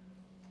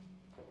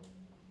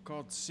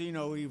called See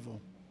No Evil.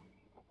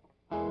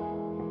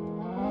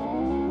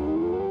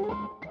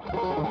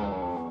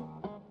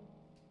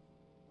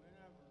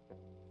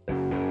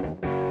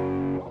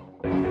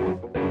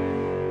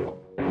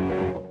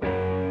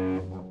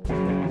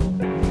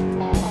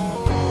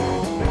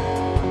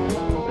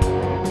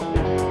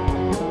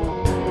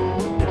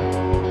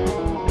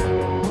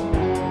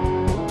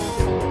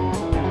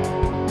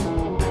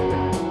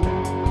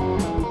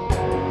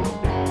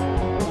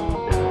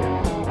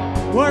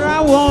 What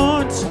I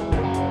want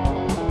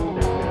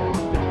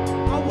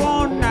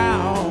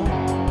now.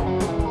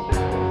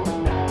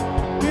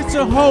 It's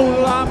a whole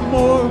lot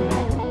more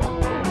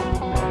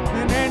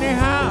than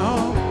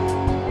anyhow.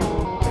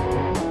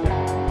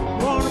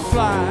 Wanna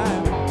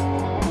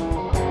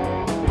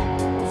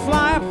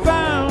fly a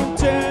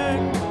fountain.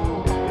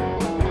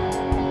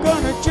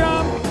 Gonna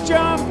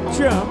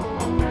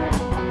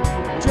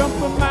jump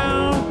a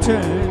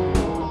mountain.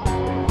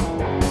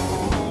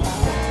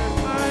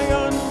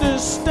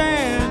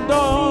 Understand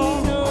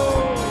all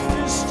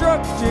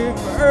destructive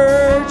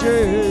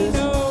urges.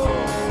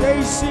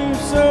 They seem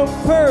so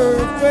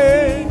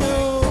perfect.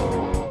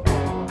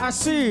 I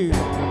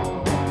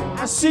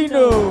see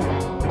no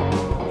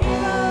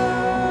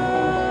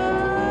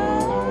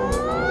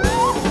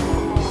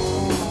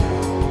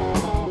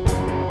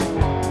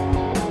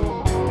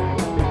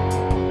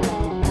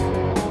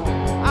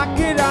I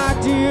get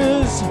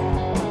ideas.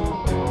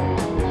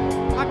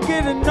 I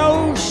get a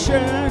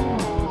notion.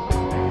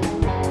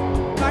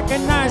 Like a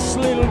nice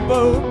little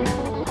boat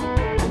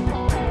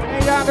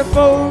made out of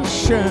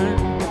ocean.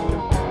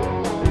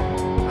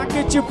 I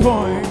get your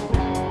point.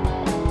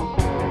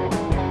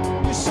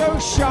 You're so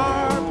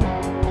sharp,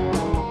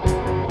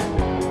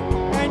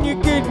 and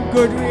you're getting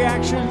good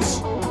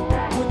reactions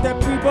with that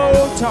people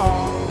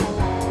talk.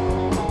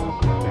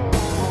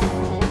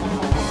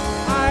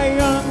 I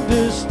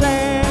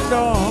understand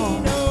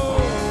all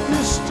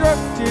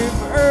destructive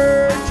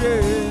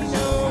urges.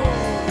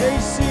 They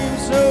seem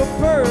so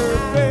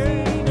perfect.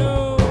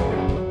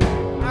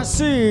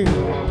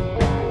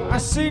 I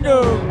see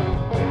no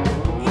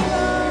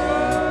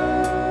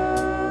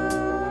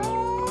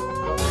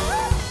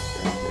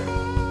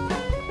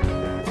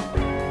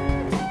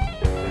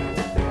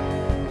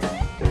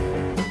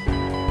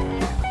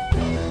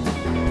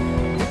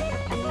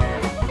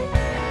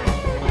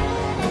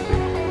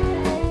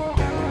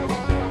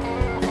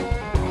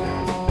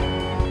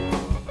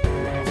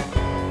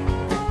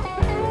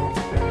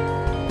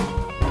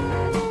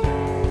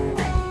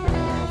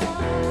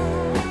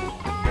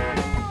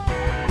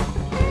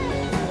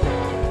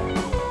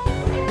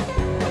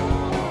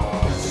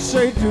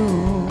say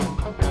doom.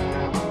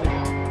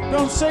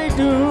 Don't say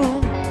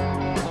doom.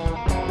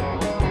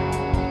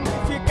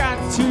 If you got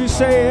to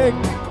say it,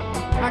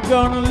 I'm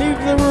gonna leave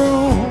the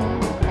room.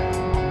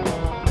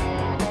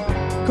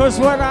 'Cause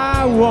what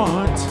I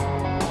want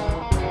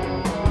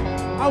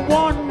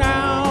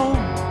now,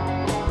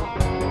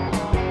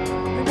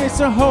 and it's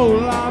a whole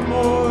lot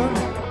more.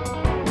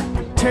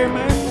 Tim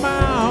and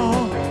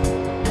Mao,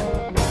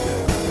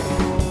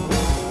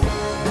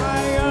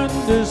 I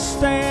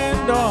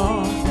understand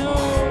all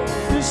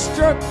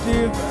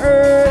destructive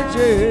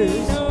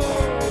urges.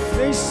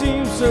 They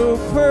seem so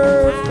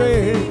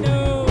perfect.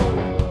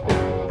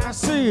 I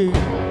see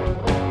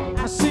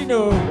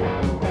no.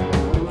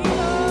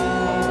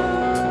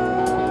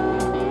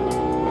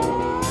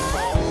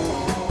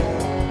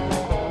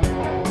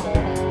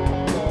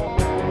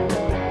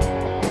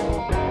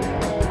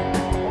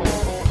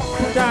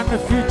 Put down the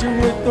future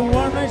with the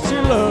one that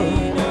you love.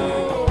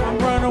 I'm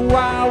running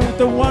wild with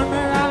the one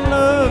that I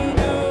love.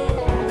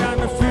 Put down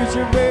the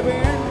future, baby.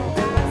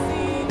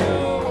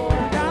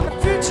 Put down the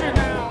future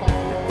now.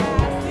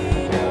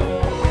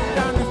 Put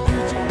down the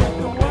future with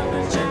the one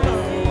that you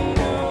love.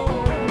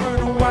 I'm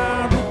running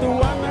wild with the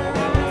one that I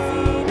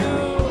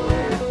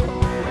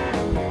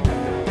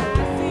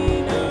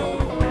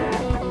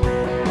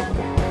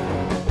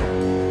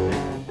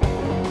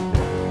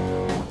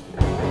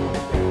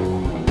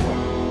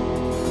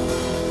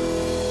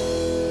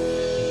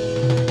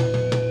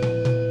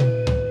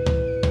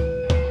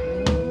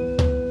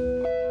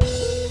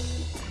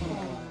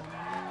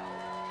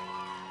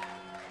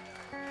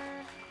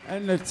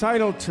And the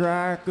title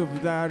track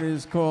of that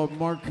is called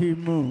Marquee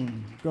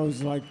Moon.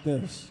 Goes like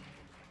this.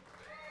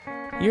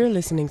 You're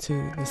listening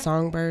to the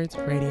Songbirds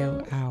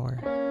Radio Hour.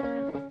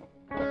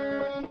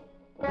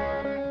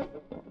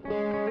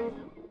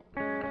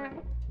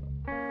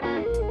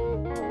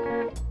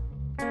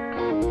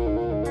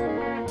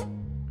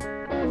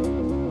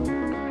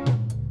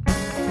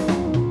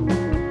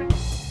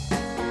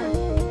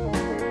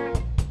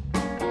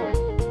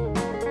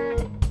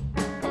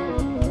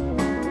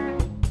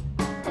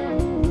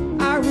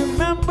 I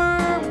remember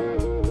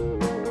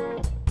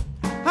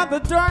how the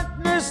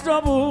darkness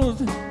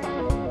doubled.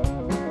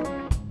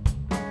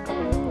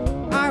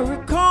 I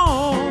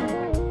recall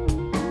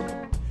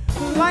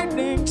the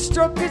lightning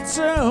struck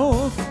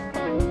itself.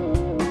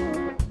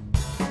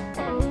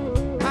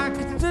 I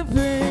could have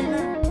been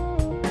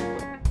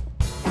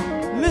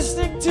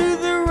listening to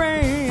the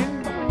rain.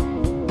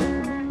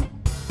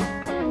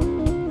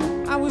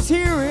 I was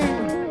hearing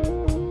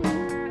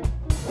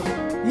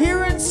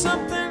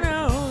something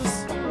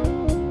else.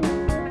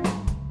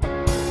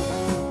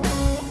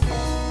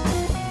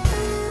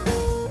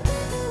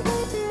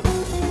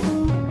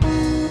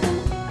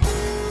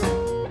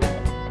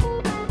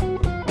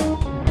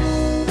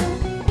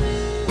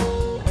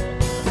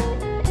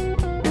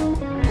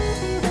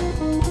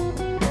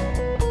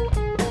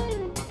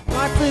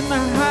 Life in the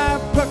high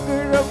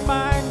pocket of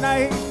my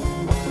night,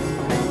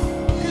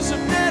 kiss of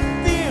death,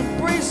 the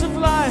embrace of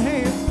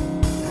life.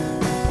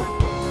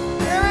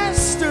 There I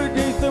stood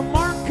neath the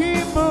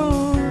marquee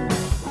moon,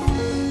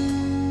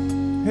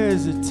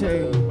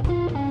 hesitate.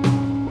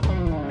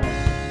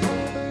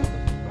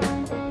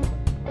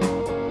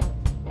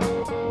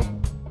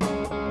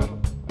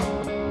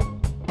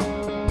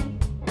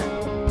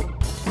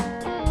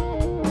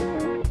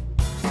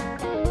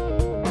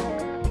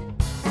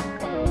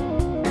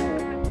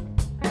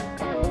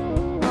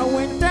 I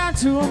went down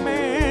to a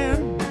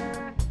man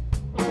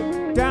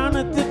down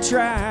at the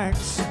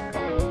tracks,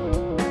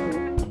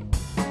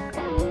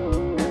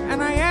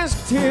 and I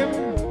asked him,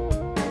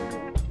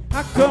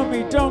 how come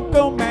he don't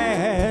go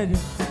mad?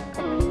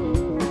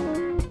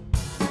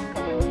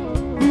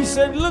 He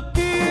said, look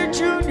here,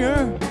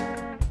 Junior,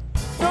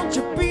 don't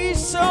you be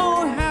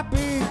so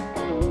happy.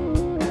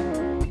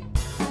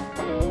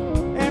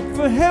 And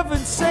for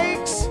heaven's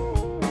sakes,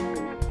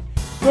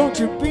 don't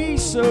you be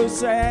so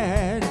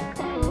sad.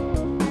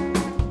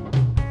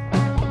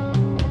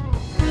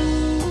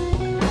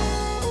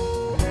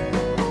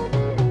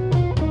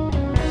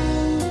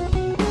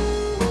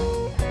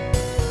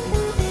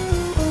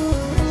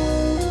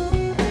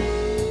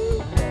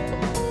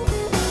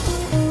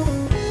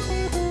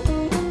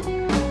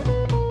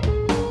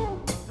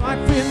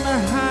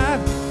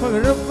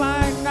 Of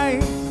my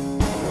night,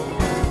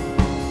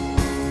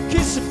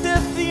 kiss of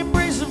death, the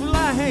embrace of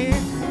life.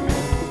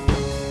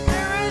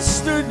 There I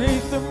stood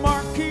neath the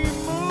marquee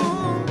moon.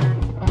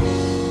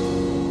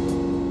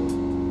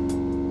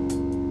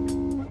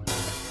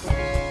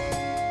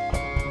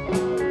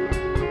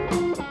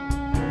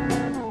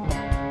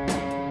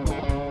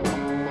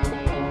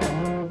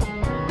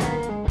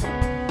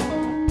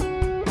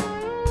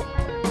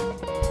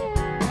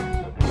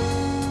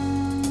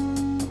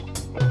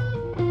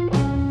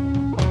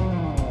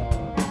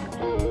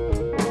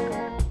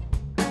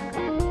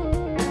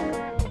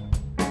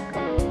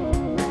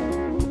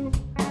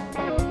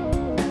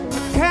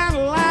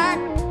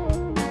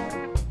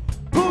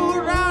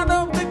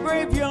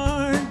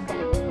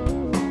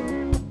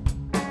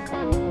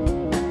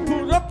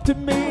 To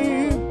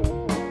me,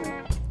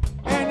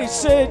 and he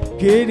said,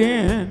 get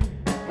in,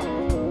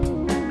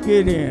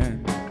 get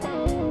in.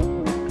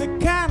 The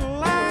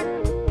Cadillac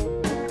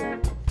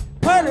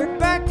put it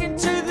back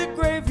into the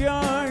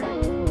graveyard.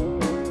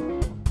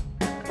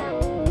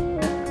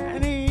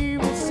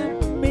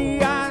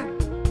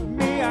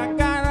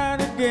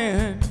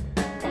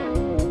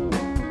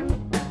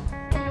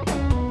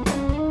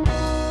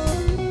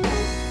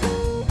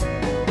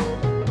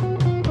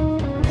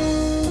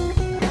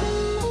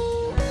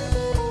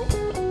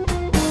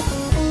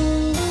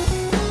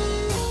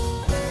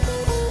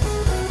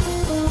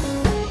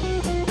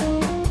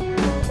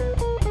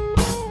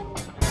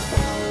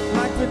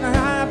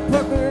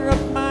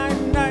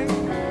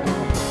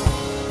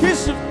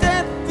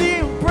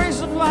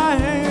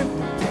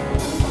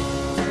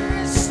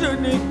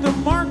 underneath the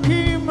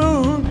marquee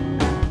moon.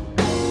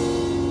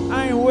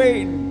 I ain't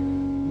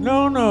waiting,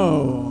 no,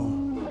 no.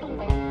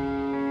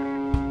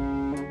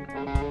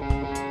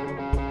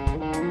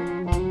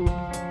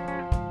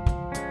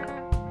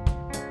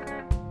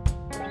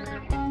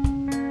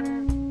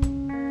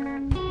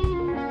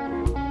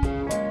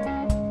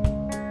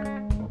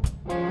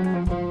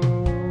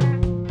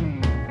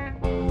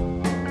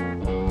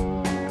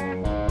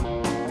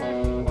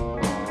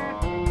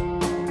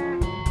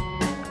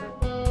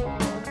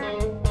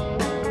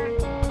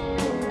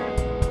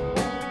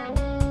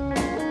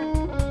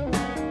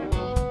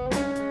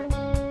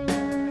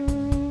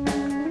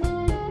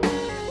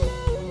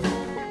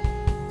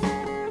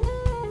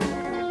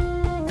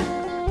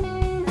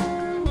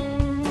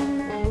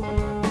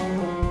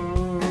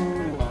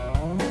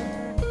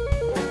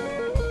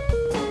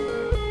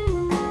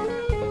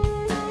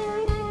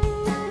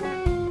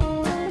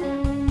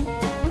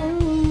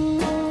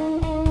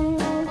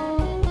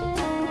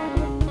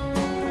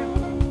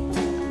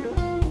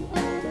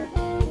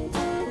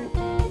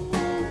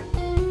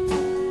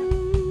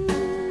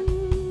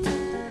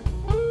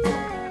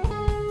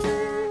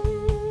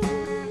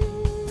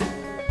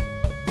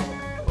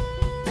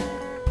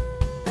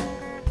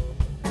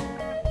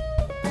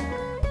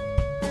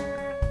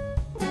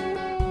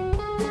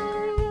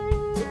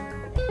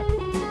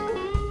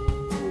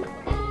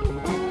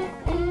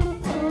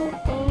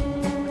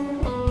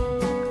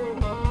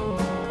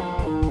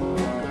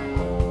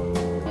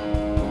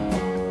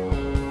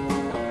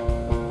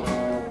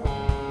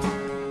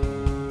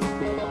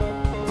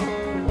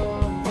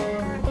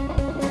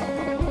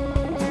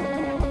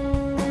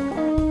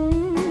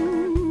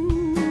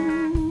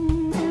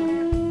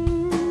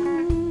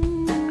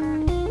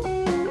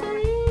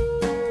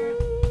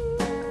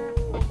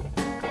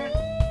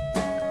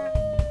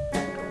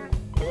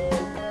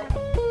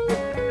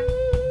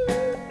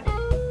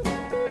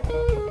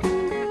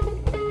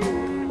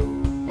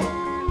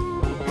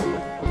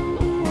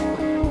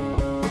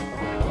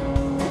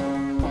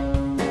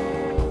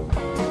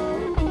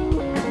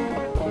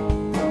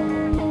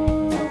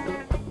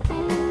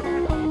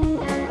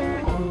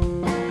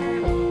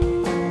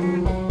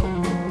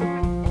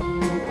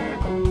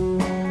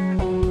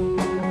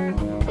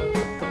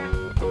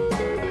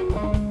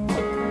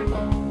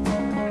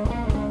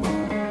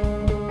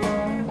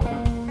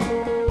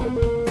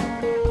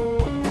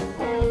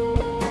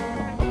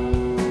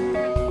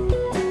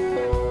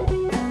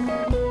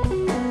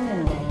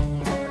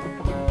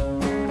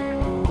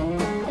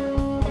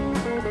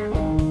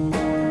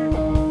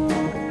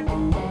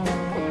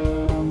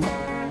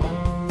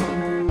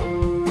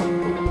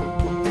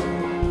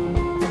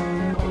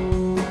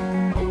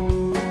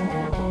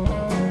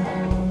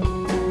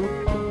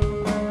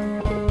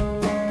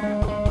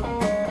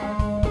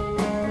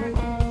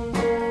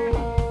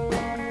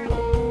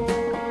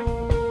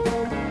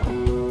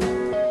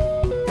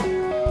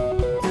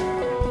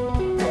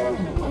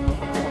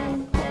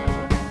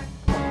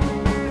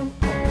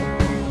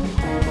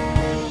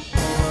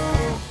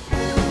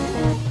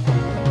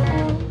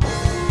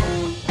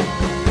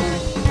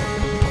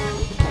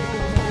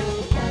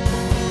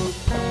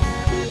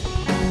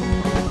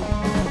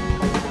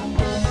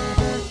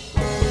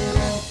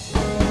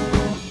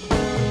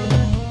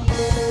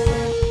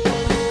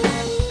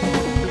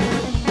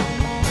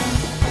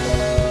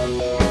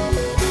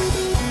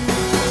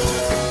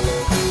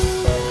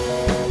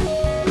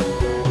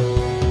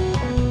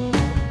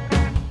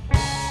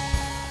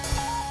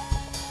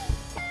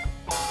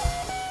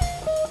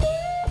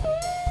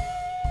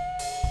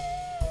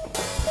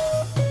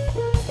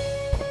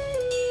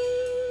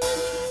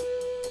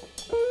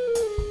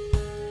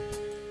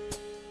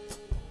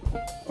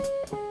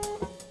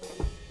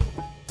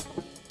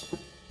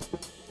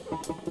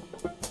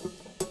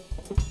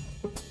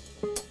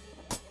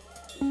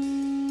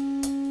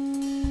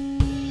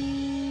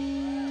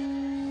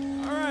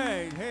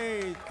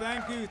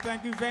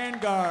 Thank you,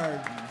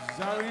 Vanguard.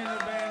 Zoe and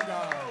the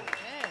Vanguard.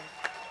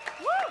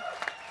 Woo!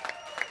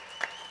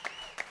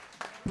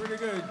 Pretty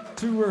good.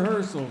 2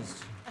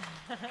 rehearsals.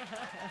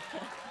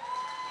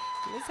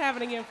 Let's have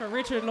it again for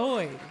Richard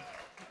Lloyd.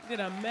 You did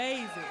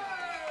amazing.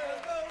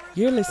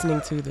 You're listening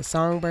to the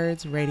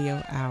Songbirds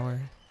Radio Hour.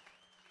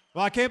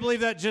 Well, I can't believe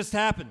that just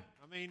happened.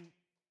 I mean,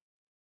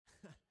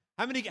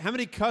 how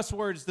many cuss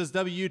words does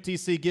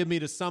WUTC give me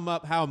to sum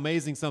up how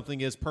amazing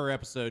something is per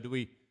episode?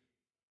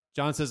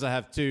 John says I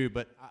have 2,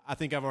 but I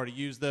think I've already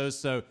used those.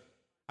 So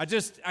I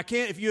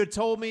can't, if you had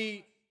told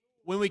me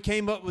when we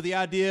came up with the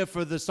idea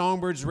for the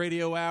Songbirds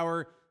Radio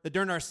Hour that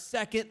during our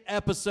 2nd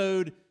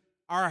episode,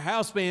 our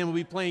house band will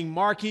be playing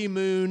Marquee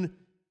Moon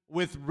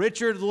with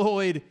Richard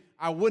Lloyd,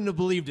 I wouldn't have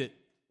believed it.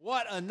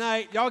 What a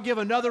night. Y'all give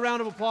another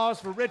round of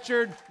applause for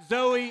Richard,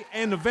 Zoe,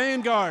 and the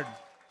Vanguard.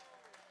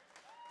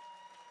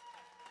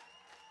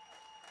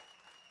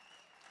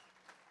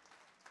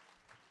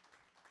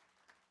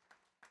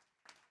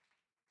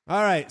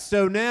 All right,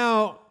 so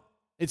now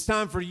it's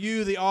time for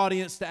you, the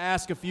audience, to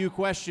ask a few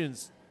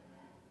questions.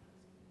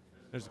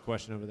 There's a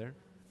question over there.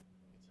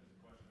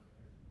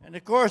 In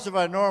the course of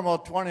a normal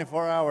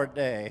 24-hour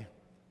day,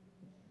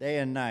 day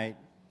and night.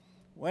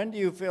 When do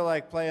you feel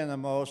like playing the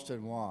most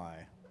and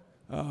why?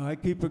 I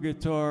keep a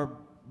guitar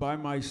by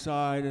my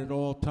side at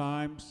all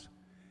times,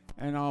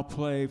 and I'll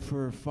play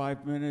for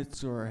 5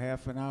 minutes or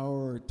half an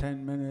hour or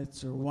 10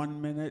 minutes or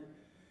 1 minute,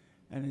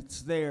 and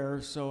it's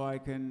there so I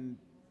can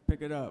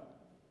pick it up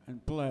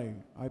and play.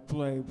 I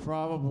play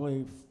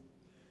probably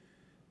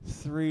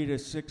 3 to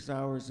 6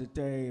 hours a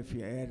day if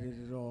you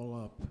added it all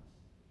up.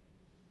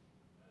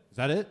 Is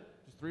that it?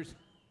 Just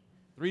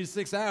 3 to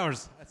 6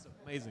 hours. That's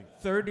amazing.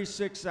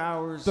 36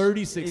 hours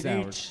 36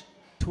 in hours.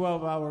 each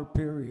 12-hour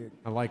period.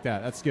 I like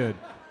that. That's good.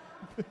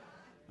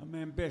 I'm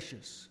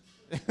ambitious.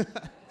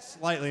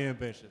 Slightly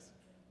ambitious.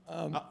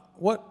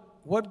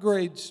 What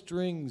grade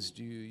strings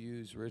do you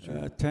use,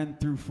 Richard? 10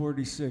 through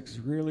 46,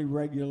 really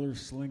regular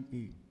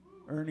slinky.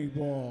 Ernie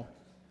Ball.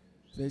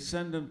 They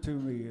send them to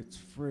me. It's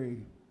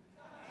free.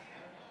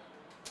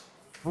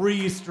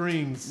 Free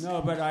strings.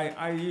 No, but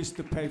I used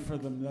to pay for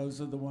them. Those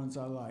are the ones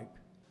I like.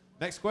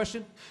 Next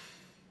question.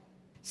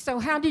 So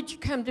how did you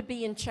come to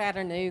be in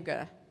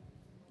Chattanooga?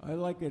 I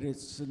like it.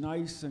 It's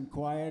nice and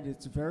quiet.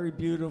 It's very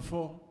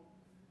beautiful.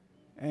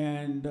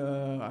 And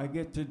I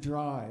get to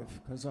drive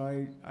because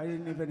I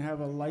didn't even have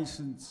a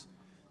license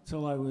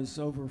till I was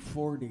over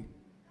 40.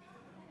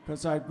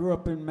 Because I grew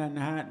up in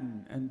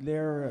Manhattan, and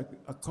there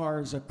a car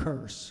is a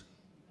curse.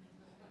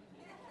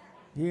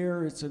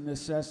 Here it's a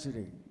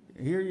necessity.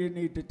 Here you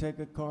need to take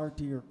a car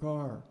to your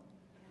car.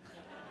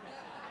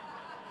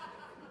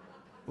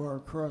 Or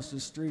across the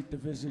street to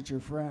visit your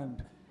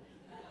friend.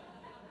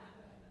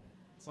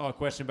 Saw a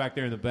question back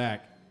there in the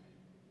back.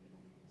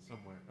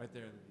 Somewhere. Right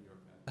there in the New York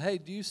back. Hey,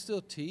 do you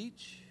still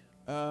teach?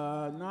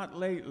 Not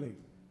lately.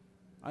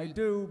 I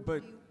do,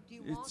 but Do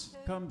you it want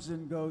to? comes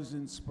and goes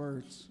in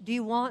spurts. Do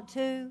you want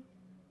to?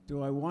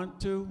 Do I want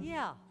to?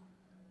 Yeah.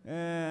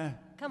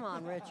 Come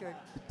on, Richard.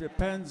 It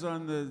depends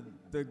on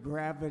the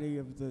gravity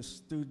of the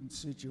student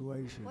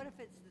situation. What if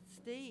it's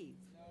Steve?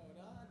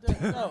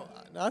 No,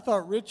 I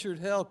thought Richard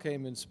Hell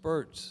came in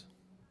spurts.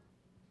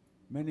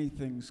 Many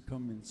things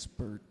come in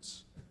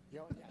spurts.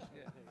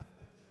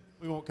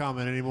 We won't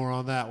comment anymore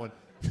on that one.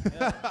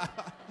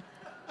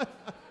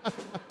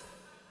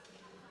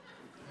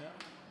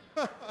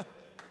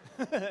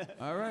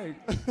 All right.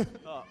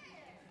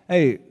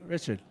 Hey,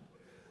 Richard.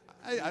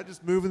 I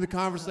just moving the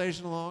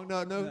conversation along.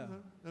 No. Then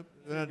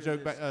I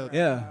joke back.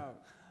 Yeah.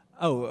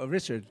 Oh,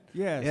 Richard.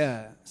 Yes.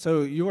 Yeah.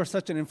 So you were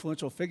such an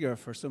influential figure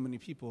for so many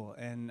people,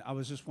 and I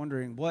was just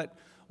wondering,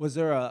 was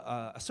there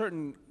a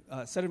certain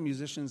set of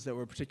musicians that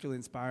were particularly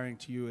inspiring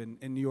to you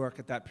in New York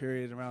at that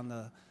period around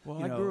the?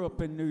 Well, I grew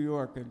up in New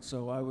York, and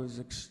so I was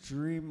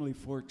extremely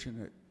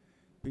fortunate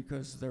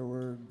because there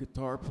were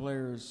guitar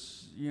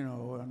players,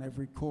 on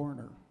every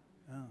corner.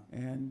 Oh.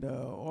 And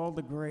all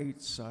the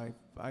greats I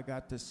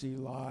got to see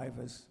live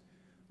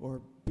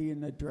or be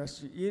in the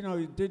dressing.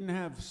 You didn't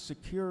have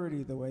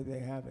security the way they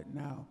have it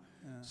now.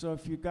 Yeah. So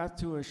if you got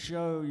to a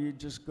show, you'd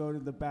just go to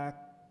the back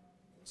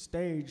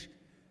stage,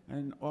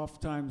 and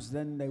oftentimes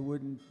then they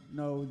wouldn't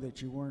know that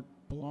you weren't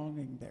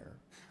belonging there.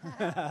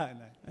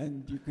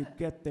 And you could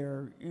get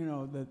there,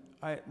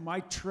 my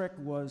trick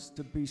was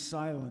to be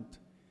silent.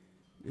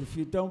 If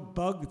you don't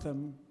bug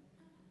them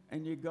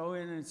and you go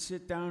in and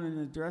sit down in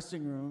the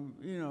dressing room,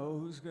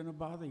 who's going to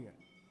bother you?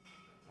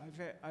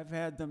 I've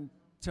had them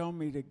tell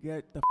me to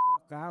get the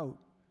fuck out,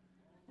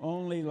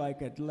 only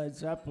like at Led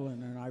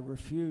Zeppelin, and I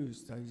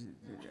refused.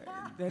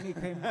 Then he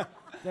came.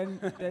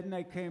 Then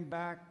they came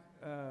back.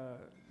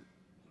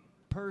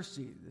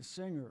 Percy, the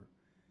singer,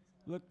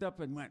 looked up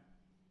and went,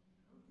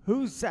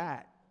 "Who's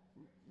that?"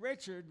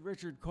 Richard.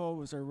 Richard Cole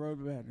was our road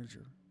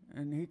manager,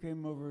 and he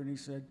came over and he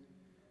said,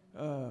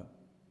 "Could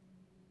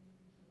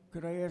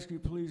I ask you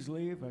please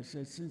leave?" I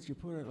said, "Since you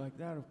put it like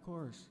that, of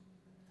course."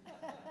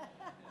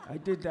 I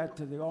did that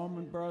to the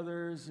Allman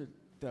Brothers,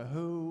 the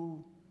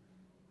Who,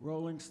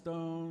 Rolling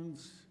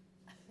Stones,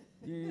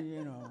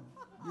 you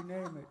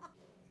name it.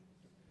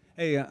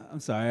 Hey, I'm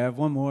sorry, I have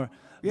one more.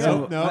 Yeah.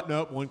 So,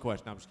 No. One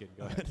question. I'm just kidding.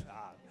 Go ahead.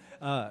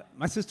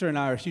 My sister and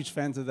I are huge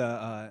fans of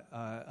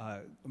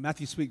the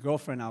Matthew Sweet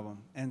Girlfriend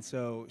album, and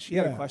so she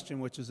had a question,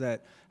 which is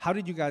that how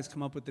did you guys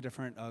come up with the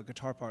different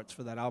guitar parts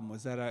for that album?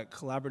 Was that a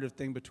collaborative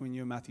thing between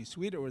you and Matthew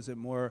Sweet, or was it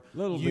more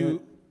Little you?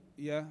 bit.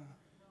 Yeah.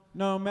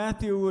 No,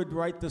 Matthew would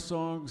write the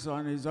songs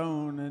on his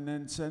own and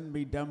then send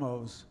me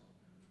demos.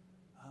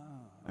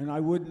 And I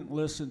wouldn't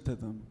listen to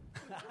them.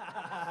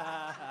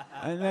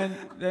 And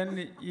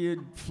then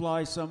you'd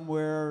fly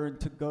somewhere and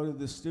to go to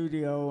the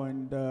studio,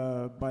 and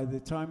by the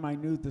time I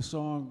knew the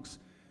songs,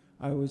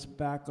 I was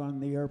back on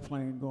the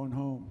airplane going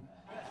home.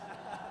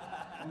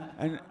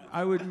 And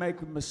I would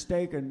make a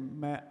mistake,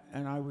 and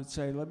I would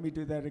say, "Let me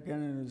do that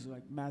again," and it was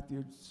like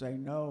Matthew'd say,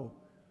 "No,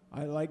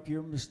 I like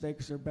your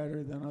mistakes are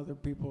better than other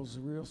people's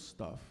real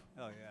stuff."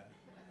 Oh yeah,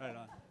 right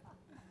on.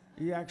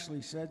 He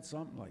actually said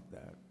something like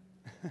that.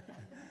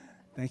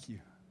 Thank you.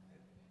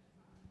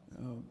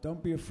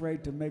 Don't be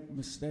afraid to make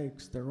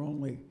mistakes. They're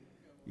only,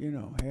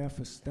 half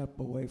a step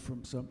away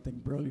from something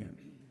brilliant.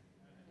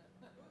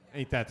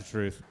 Ain't that the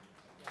truth?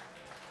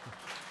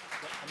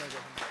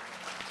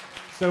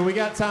 So we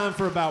got time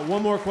for about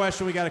one more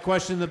question. We got a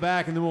question in the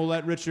back, and then we'll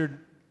let Richard.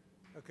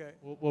 Okay.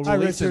 We'll Hi,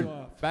 release Richard.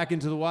 him back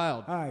into the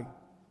wild. Hi.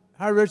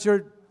 Hi,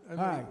 Richard.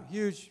 Hi.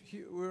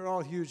 We're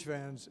all huge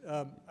fans.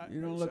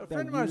 You don't look a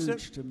friend that of mine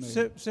huge to me.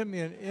 sent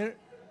me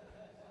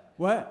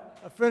What?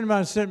 a friend of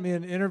mine sent me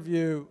an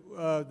interview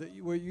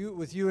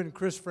with you and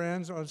Chris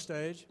Franz on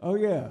stage. Oh,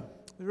 yeah.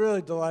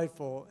 Really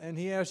delightful. And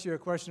he asked you a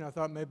question I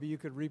thought maybe you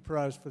could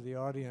reprise for the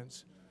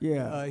audience.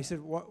 Yeah. He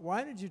said,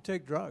 why did you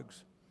take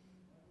drugs?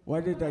 Why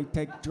did I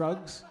take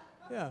drugs?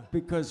 Yeah.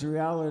 Because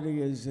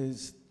reality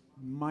is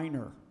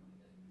minor,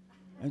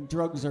 and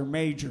drugs are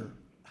major.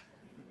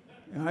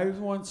 And I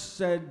once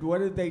said, what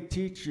did they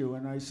teach you?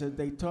 And I said,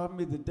 they taught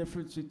me the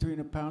difference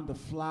between a pound of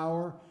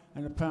flour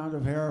and a pound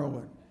of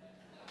heroin.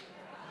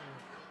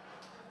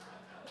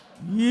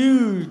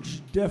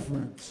 Huge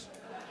difference.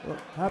 Well,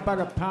 how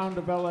about a pound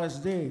of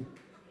LSD?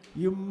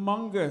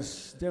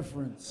 Humongous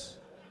difference.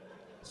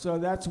 So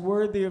that's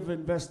worthy of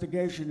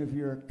investigation if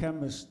you're a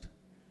chemist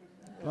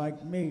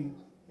like me.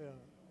 Yeah.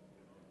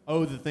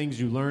 Oh, the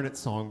things you learn at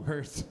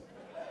Songbirds.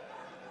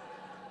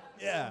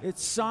 Yeah.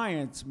 It's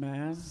science,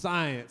 man.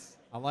 Science.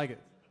 I like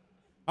it.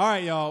 All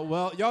right, y'all.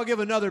 Well, y'all give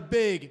another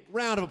big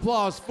round of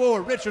applause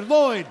for Richard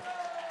Lloyd.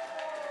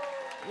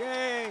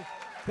 Yay.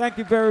 Thank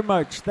you very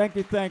much. Thank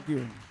you, thank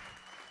you.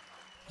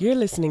 You're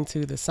listening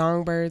to the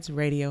Songbirds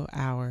Radio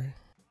Hour.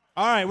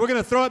 All right, we're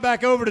going to throw it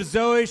back over to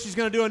Zoe. She's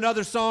going to do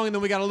another song, and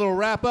then we got a little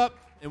wrap up,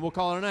 and we'll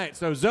call it a night.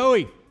 So,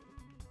 Zoe.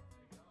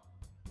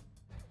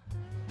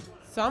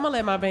 So I'm going to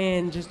let my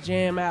band just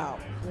jam out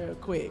real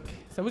quick.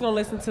 So we're going to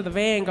listen to the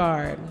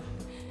Vanguard.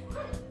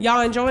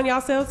 Y'all enjoying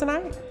yourselves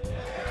tonight?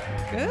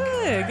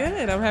 Good,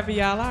 good. I'm happy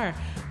y'all are.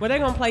 Well, they're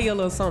going to play you a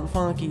little something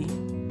funky.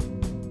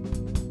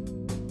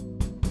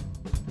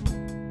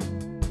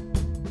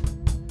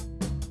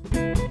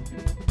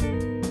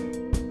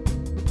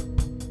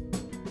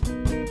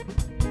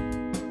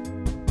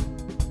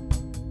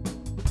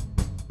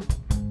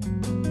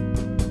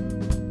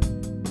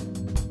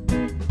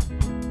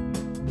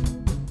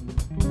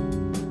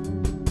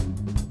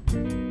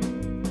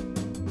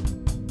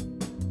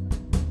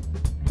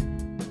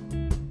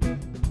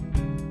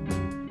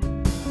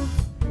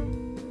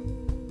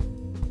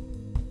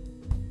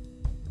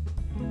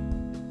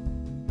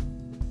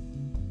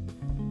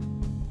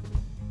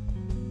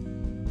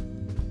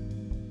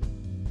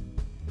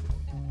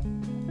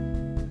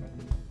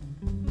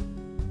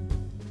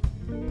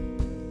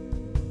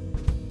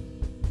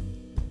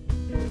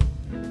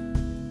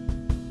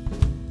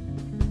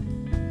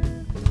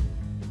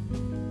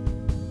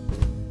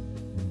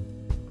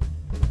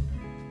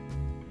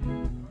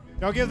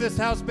 Y'all give this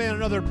house band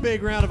another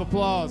big round of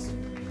applause.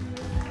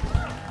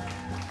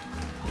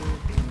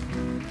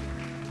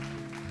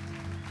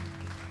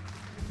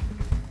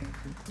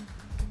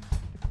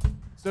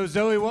 So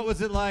Zoe, what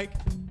was it like?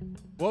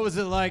 What was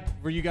it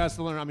like for you guys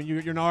to learn? I mean, you're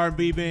an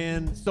R&B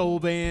band, soul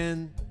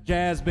band,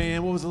 jazz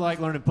band. What was it like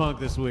learning punk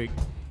this week?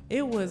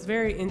 It was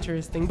very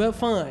interesting, but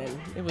fun.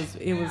 It was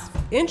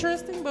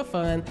interesting, but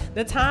fun.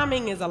 The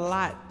timing is a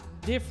lot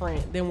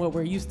different than what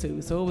we're used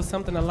to, so it was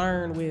something to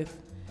learn with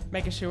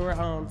making sure we're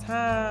on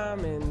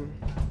time, and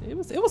it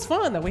was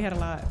fun though. We had a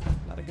lot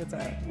of good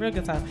time, real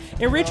good time.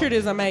 And Richard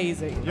is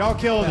amazing. Y'all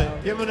killed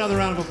it. Give him another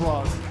round of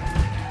applause.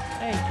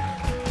 Thank you.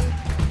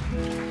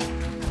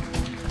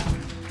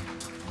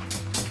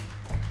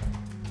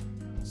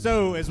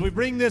 So, as we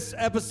bring this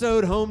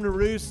episode home to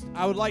roost,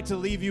 I would like to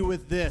leave you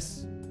with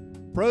this.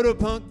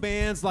 Proto-punk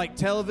bands like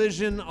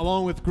Television,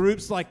 along with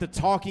groups like the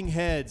Talking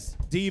Heads,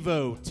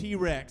 Devo,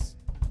 T-Rex,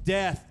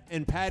 Death,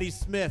 and Patti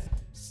Smith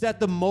set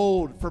the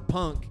mold for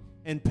punk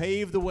and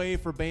paved the way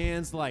for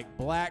bands like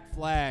Black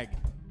Flag,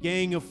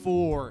 Gang of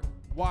Four,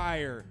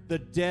 Wire, The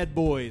Dead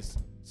Boys,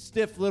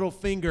 Stiff Little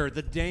Finger,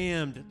 The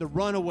Damned, The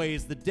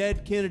Runaways, The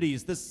Dead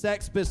Kennedys, The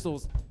Sex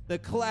Pistols, The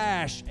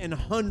Clash, and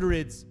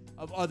hundreds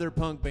of other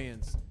punk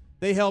bands.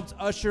 They helped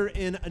usher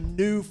in a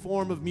new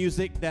form of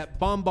music that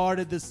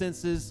bombarded the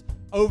senses,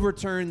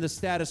 overturned the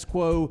status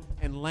quo,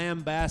 and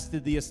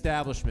lambasted the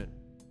establishment.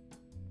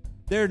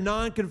 Their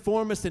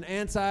nonconformist and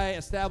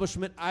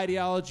anti-establishment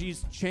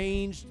ideologies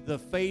changed the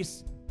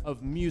face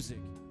of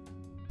music.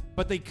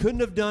 But they couldn't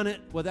have done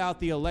it without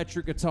the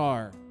electric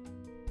guitar.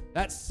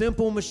 That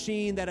simple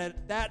machine that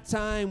at that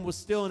time was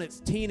still in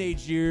its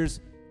teenage years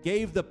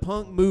gave the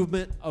punk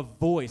movement a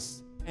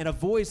voice, and a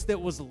voice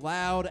that was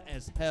loud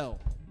as hell.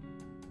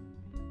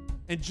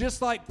 And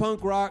just like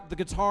punk rock, the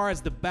guitar is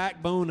the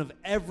backbone of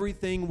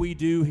everything we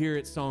do here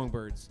at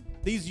Songbirds.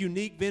 These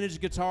unique vintage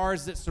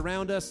guitars that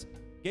surround us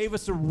gave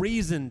us a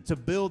reason to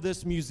build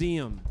this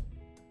museum.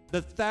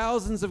 The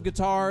thousands of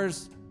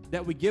guitars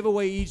that we give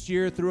away each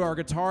year through our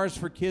Guitars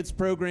for Kids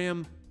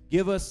program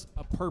give us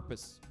a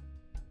purpose.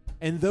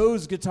 And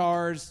those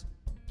guitars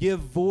give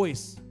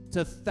voice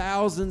to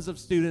thousands of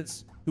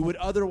students who would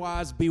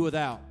otherwise be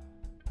without.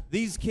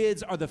 These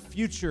kids are the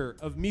future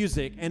of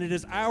music, and it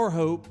is our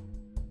hope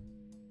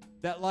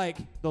that, like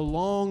the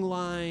long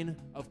line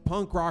of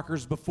punk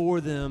rockers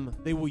before them,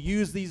 they will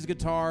use these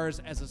guitars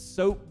as a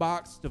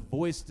soapbox to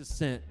voice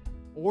dissent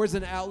or as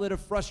an outlet of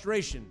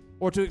frustration,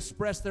 or to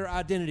express their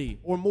identity,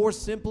 or more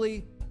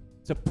simply,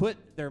 to put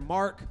their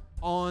mark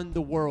on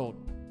the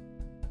world.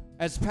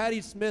 As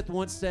Patti Smith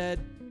once said,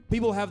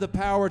 people have the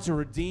power to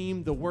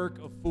redeem the work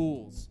of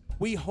fools.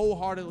 We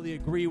wholeheartedly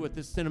agree with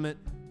this sentiment,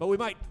 but we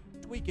might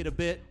tweak it a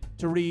bit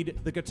to read,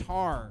 the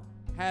guitar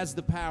has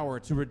the power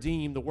to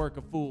redeem the work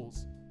of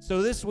fools.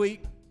 So this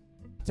week,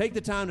 take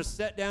the time to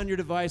set down your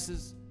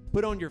devices,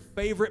 put on your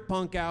favorite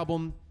punk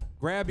album,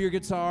 grab your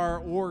guitar,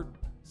 or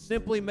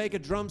simply make a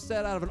drum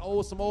set out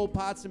of some old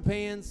pots and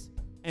pans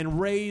and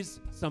raise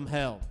some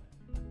hell.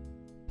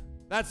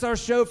 That's our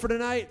show for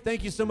tonight.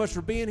 Thank you so much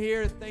for being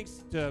here.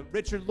 Thanks to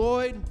Richard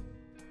Lloyd,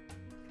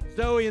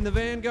 Zoe in the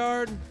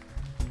Vanguard.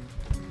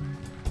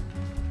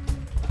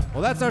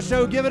 Well, that's our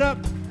show. Give it up.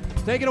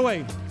 Take it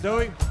away,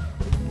 Zoe.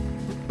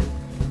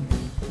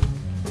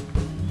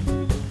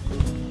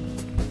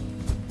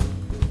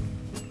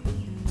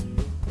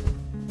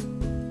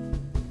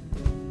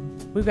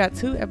 We've got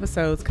 2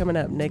 episodes coming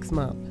up next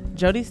month.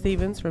 Jody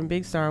Stevens from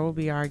Big Star will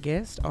be our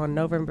guest on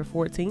November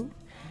 14th,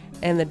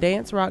 and the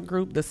dance rock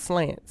group The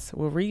Slants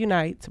will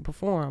reunite to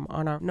perform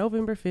on our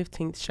November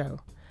 15th show.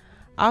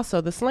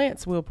 Also, The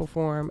Slants will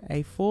perform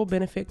a full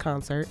benefit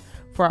concert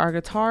for our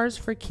Guitars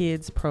for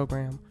Kids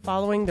program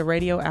following the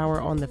radio hour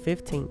on the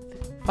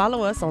 15th.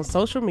 Follow us on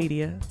social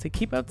media to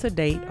keep up to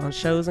date on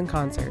shows and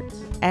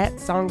concerts at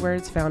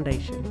Songbirds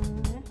Foundation.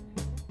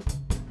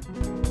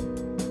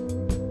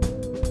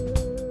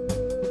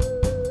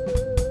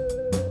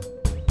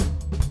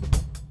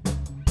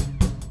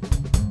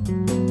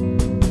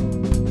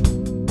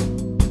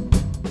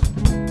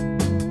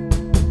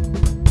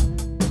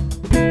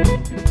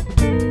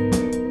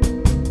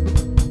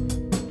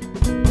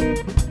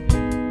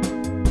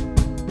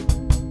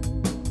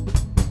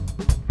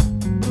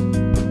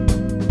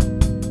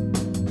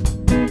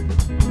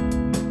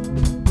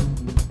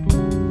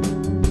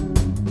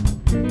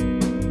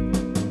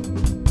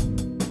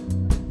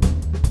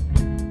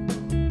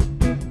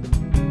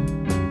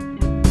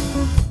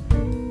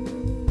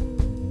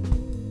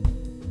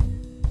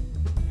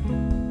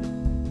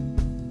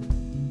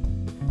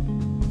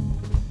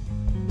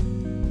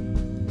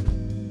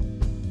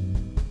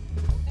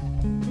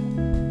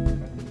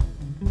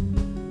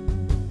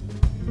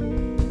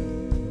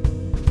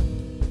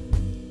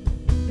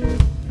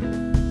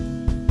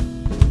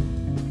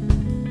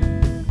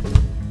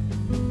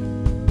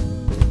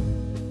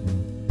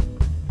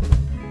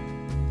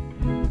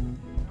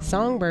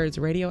 Songbirds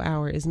Radio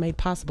Hour is made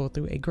possible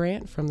through a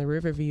grant from the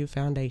Riverview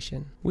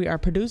Foundation. We are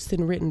produced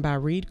and written by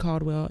Reed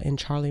Caldwell and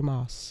Charlie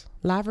Moss.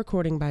 Live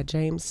recording by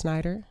James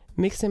Snyder.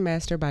 Mix and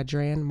master by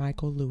Dran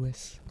Michael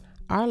Lewis.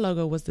 Our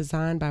logo was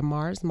designed by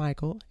Mars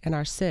Michael, and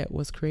our set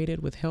was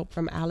created with help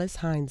from Alice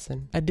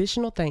Heinzen.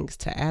 Additional thanks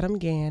to Adam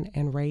Gann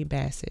and Ray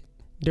Bassett.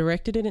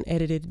 Directed and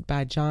edited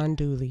by John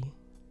Dooley.